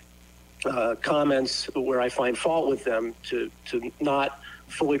 my comments where I find fault with them to not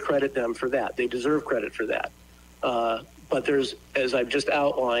fully credit them for that. They deserve credit for that. But there's, as I've just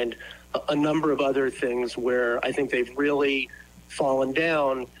outlined, a number of other things where I think they've really fallen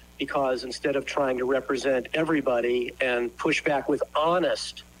down, because instead of trying to represent everybody and push back with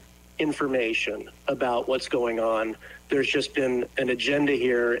honest information about what's going on, there's just been an agenda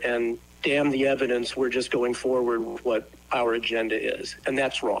here, and damn the evidence, we're just going forward with what our agenda is, and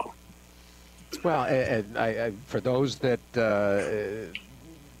that's wrong. Well, and I for those that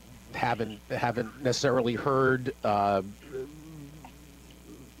haven't necessarily heard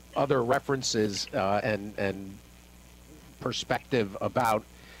other references and perspective about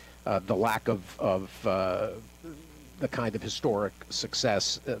the lack of the kind of historic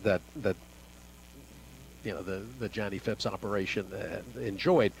success that the Johnny Phipps operation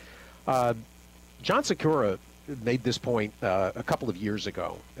enjoyed. John Sakura made this point a couple of years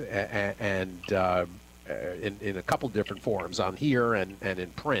ago, and in a couple different forums, on here and in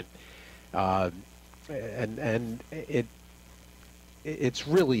print, and it's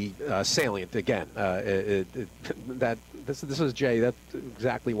really salient. Again, that this is Jay. That's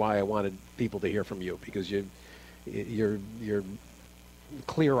exactly why I wanted people to hear from you, because you're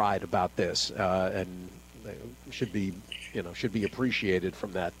clear-eyed about this, and should be appreciated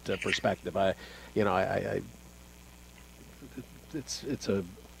from that perspective. It's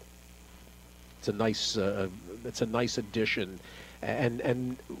a nice addition,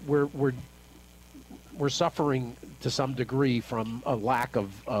 and we're suffering to some degree from a lack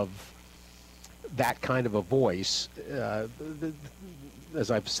of that kind of a voice. As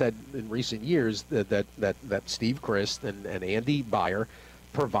I've said in recent years, that Steve Christ and Andy Beyer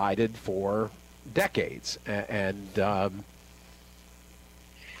provided for decades, and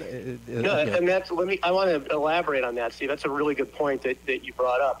and that's, I want to elaborate on that, Steve. That's a really good point that you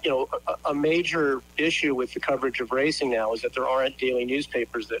brought up. A major issue with the coverage of racing now is that there aren't daily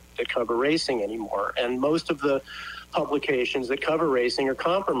newspapers that cover racing anymore, and most of the publications that cover racing are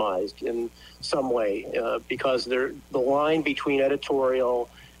compromised in some way because the line between editorial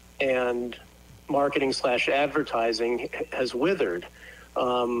and marketing / advertising has withered.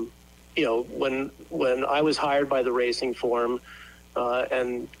 When I was hired by the Racing Form,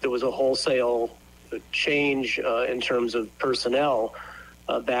 and there was a wholesale change in terms of personnel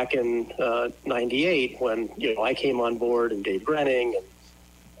back in '98 when I came on board, and Dave Brenning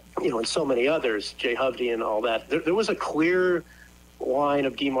and so many others, Jay Hovde and all that. There was a clear line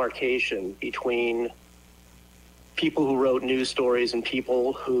of demarcation between people who wrote news stories and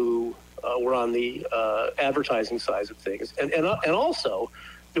people who were on the advertising side of things, and also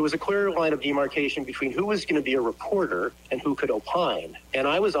there was a clear line of demarcation between who was going to be a reporter and who could opine. And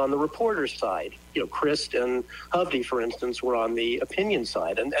I was on the reporter's side. Christ and Hovde, for instance, were on the opinion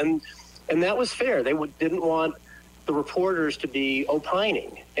side, and that was fair. They didn't want the reporters to be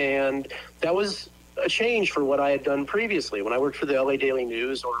opining, and that was a change for what I had done previously. When I worked for the LA Daily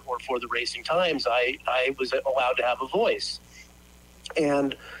News or for the Racing Times, I was allowed to have a voice.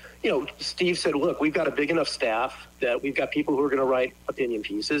 And Steve said, look, we've got a big enough staff that we've got people who are going to write opinion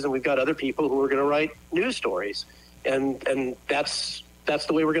pieces, and we've got other people who are going to write news stories. And that's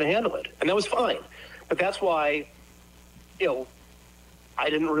the way we're going to handle it. And that was fine. But that's why, I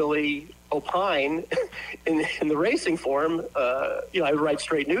didn't really opine in the Racing Form. I would write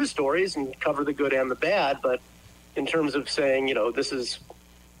straight news stories and cover the good and the bad. But in terms of saying, this is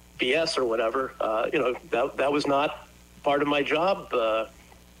BS or whatever, that was not part of my job.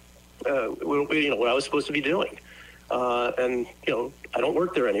 What I was supposed to be doing. And I don't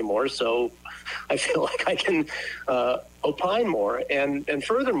work there anymore, so I feel like I can opine more. And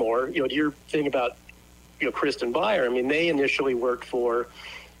furthermore, your thing about, Chris and Beyer, I mean, they initially worked for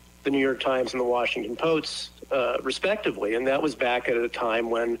the New York Times and the Washington Post, respectively. And that was back at a time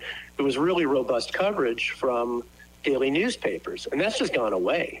when there was really robust coverage from daily newspapers. And that's just gone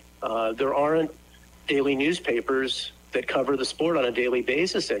away. There aren't daily newspapers that cover the sport on a daily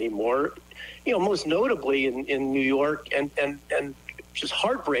basis anymore, most notably in New York and just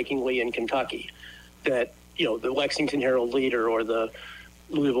heartbreakingly in Kentucky, that, the Lexington Herald Leader or the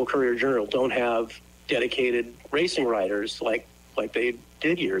Louisville Courier-Journal don't have dedicated racing writers like they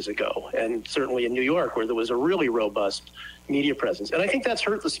did years ago. And certainly in New York, where there was a really robust media presence. And I think that's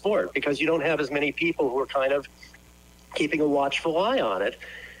hurt the sport because you don't have as many people who are kind of keeping a watchful eye on it.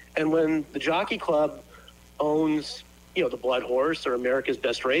 And when the Jockey Club owns the Blood Horse or America's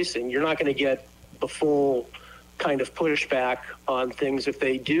Best Racing, you're not going to get the full kind of pushback on things if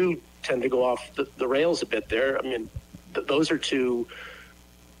they do tend to go off the rails a bit there. I mean, those are two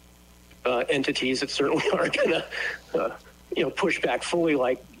entities that certainly aren't going to, push back fully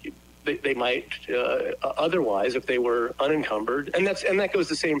like they might otherwise if they were unencumbered. And that goes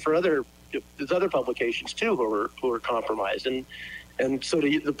the same for there's other publications too who are compromised. And so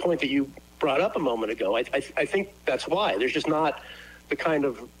to the point that you brought up a moment ago, I think that's why there's just not the kind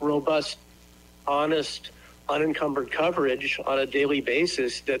of robust, honest, unencumbered coverage on a daily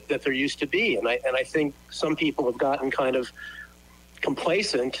basis that there used to be. And I think some people have gotten kind of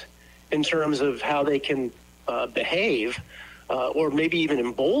complacent in terms of how they can behave, or maybe even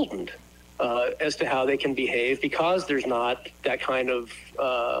emboldened as to how they can behave because there's not that kind of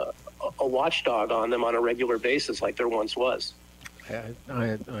a watchdog on them on a regular basis like there once was.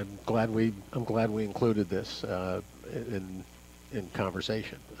 I'm glad we included this in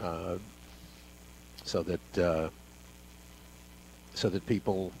conversation, so that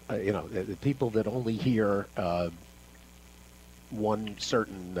people, the people that only hear one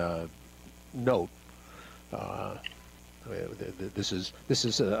certain note. This is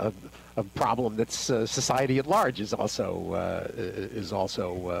a problem that society at large is also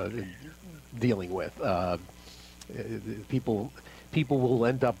dealing with. People will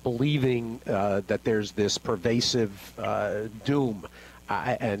end up believing that there's this pervasive doom,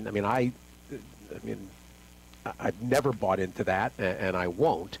 I've never bought into that, and I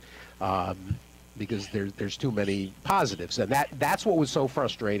won't, because there's too many positives, and that's what was so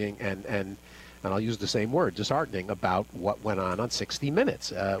frustrating, and I'll use the same word, disheartening, about what went on 60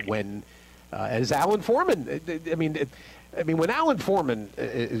 Minutes when, as Alan Foreman, when Alan Foreman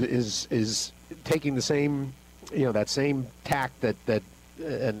is taking the same, that same tack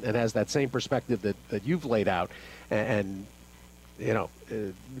and has that same perspective that you've laid out, and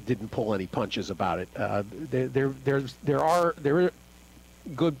didn't pull any punches about it. There are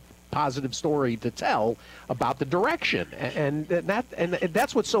good positive story to tell about the direction, and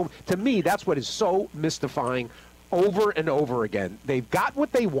that's what's so, to me, that's what is so mystifying over and over again. They've got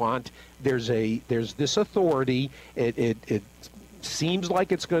what they want. There's this authority. It seems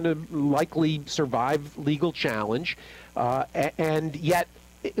like it's going to likely survive legal challenge, and yet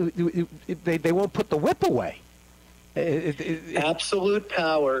they won't put the whip away. Absolute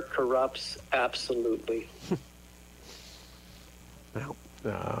power corrupts absolutely. Well,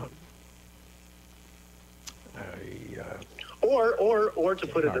 or to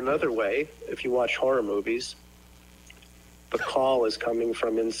put it another way, if you watch horror movies, the call is coming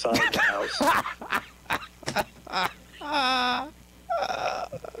from inside the house.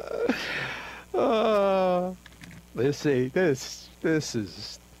 Let's see. This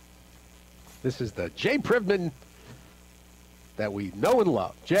is the Jay Privman that we know and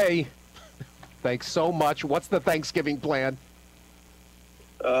love. Jay, thanks so much. What's the Thanksgiving plan?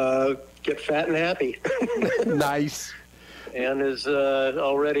 Get fat and happy. Nice. Ann is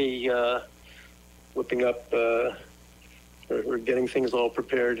already whipping up. We're getting things all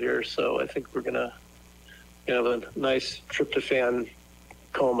prepared here, so I think we're gonna have a nice tryptophan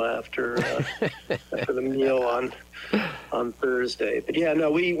coma after the meal on Thursday. But yeah,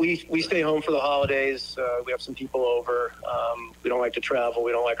 no, we stay home for the holidays. We have some people over. We don't like to travel.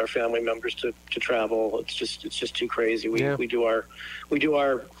 We don't like our family members to travel. It's just too crazy. We do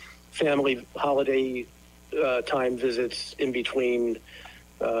our family holiday time visits in between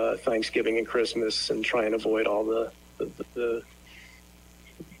Thanksgiving and Christmas, and try and avoid all the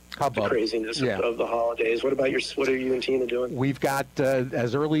craziness of the holidays. What are you and Tina doing? We've got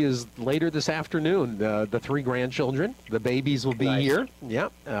as early as later this afternoon the 3 grandchildren. The babies will be here.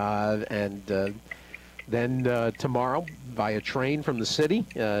 Yep. And then tomorrow via train from the city,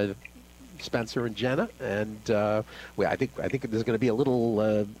 Spencer and Jenna, and I think there's going to be a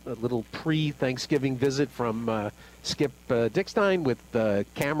little pre-Thanksgiving visit from Skip Dickstein with the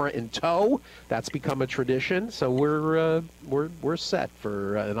camera in tow. That's become a tradition, so we're set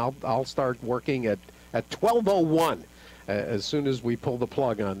for, and I'll start working at 12:01 as soon as we pull the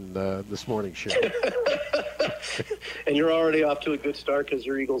plug on this morning's show. And you're already off to a good start because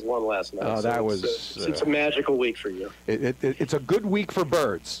your Eagles won last night. Oh, that was it's a magical week for you. It's a good week for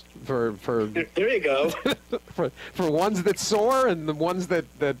birds. For there you go. for ones that soar and the ones that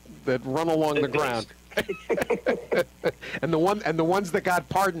run along the ground. and the ones that got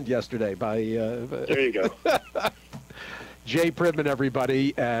pardoned yesterday by there you go. Jay Privman,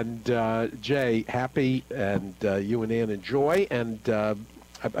 everybody, and Jay, happy, and you and Ann enjoy, and I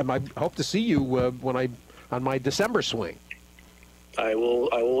hope to see you on my December swing. I will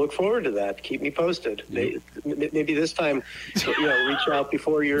look forward to that. Keep me posted. Maybe this time, reach out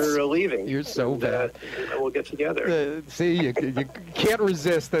before you're leaving. You're so bad. We'll get together. See, you can't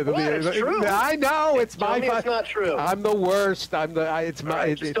resist. It's true. I know it's Tell my. me it's not true. I'm the worst. It's my.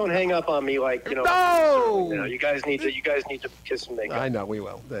 Right, just don't hang up on me like No. You guys need to kiss and make up. I know we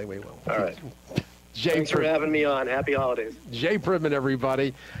will. We will. All right. Thanks for having me on. Happy holidays. Jay Privman,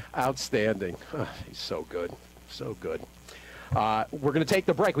 everybody. Outstanding. He's so good. So good. We're going to take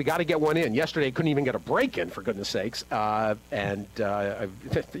the break. We got to get one in. Yesterday, couldn't even get a break in, for goodness sakes. 3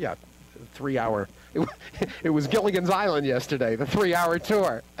 hour. It was Gilligan's Island yesterday, the 3 hour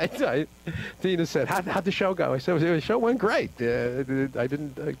tour. Tina said, "How'd the show go?" I said, "The show went great. I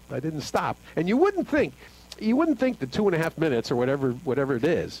didn't stop." And you wouldn't think the 2.5 minutes or whatever it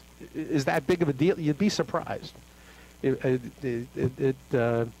is that big of a deal. You'd be surprised. You can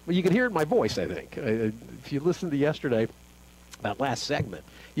hear it in my voice, I think. If you listen to yesterday, that last segment,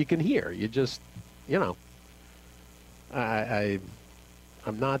 you can hear. You just, I'm not,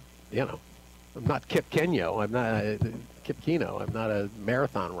 I'm not Kip Kenyo. I'm not Kip Keno. I'm not a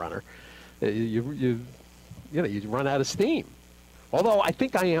marathon runner. You run out of steam. Although I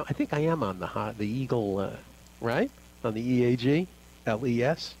think I am on the Eagle, right? On the EAG,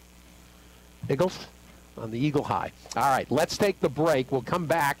 LES, Eagles. On the Eagle High. All right, let's take the break. We'll come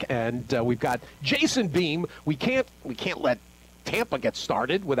back, and we've got Jason Beam. We can't let Tampa get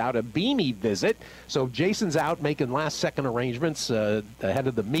started without a Beamy visit. So Jason's out making last-second arrangements ahead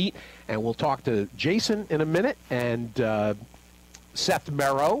of the meet, and we'll talk to Jason in a minute. And Seth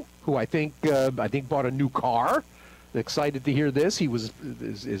Merrow, who I think bought a new car. Excited to hear this. He was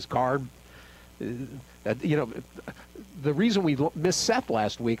his car. The reason we missed Seth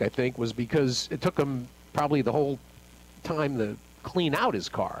last week, I think, was because it took him probably the whole time to clean out his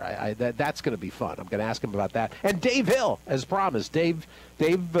car. That's going to be fun. I'm going to ask him about that. And Dave Hill, as promised. Dave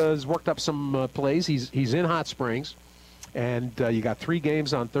has worked up some plays. He's in Hot Springs, and you got 3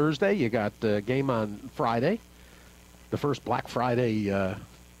 games on Thursday. You got a game on Friday, the first Black Friday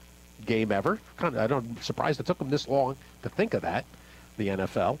game ever. I'm surprised it took them this long to think of that. The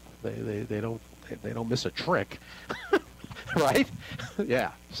NFL, they don't miss a trick, right?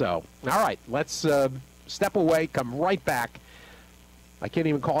 Yeah. So, all right, let's step away. Come right back. I can't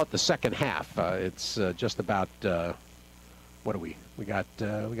even call it the second half. It's just about what do we? We got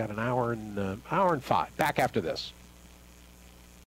an hour and 5. Back after this.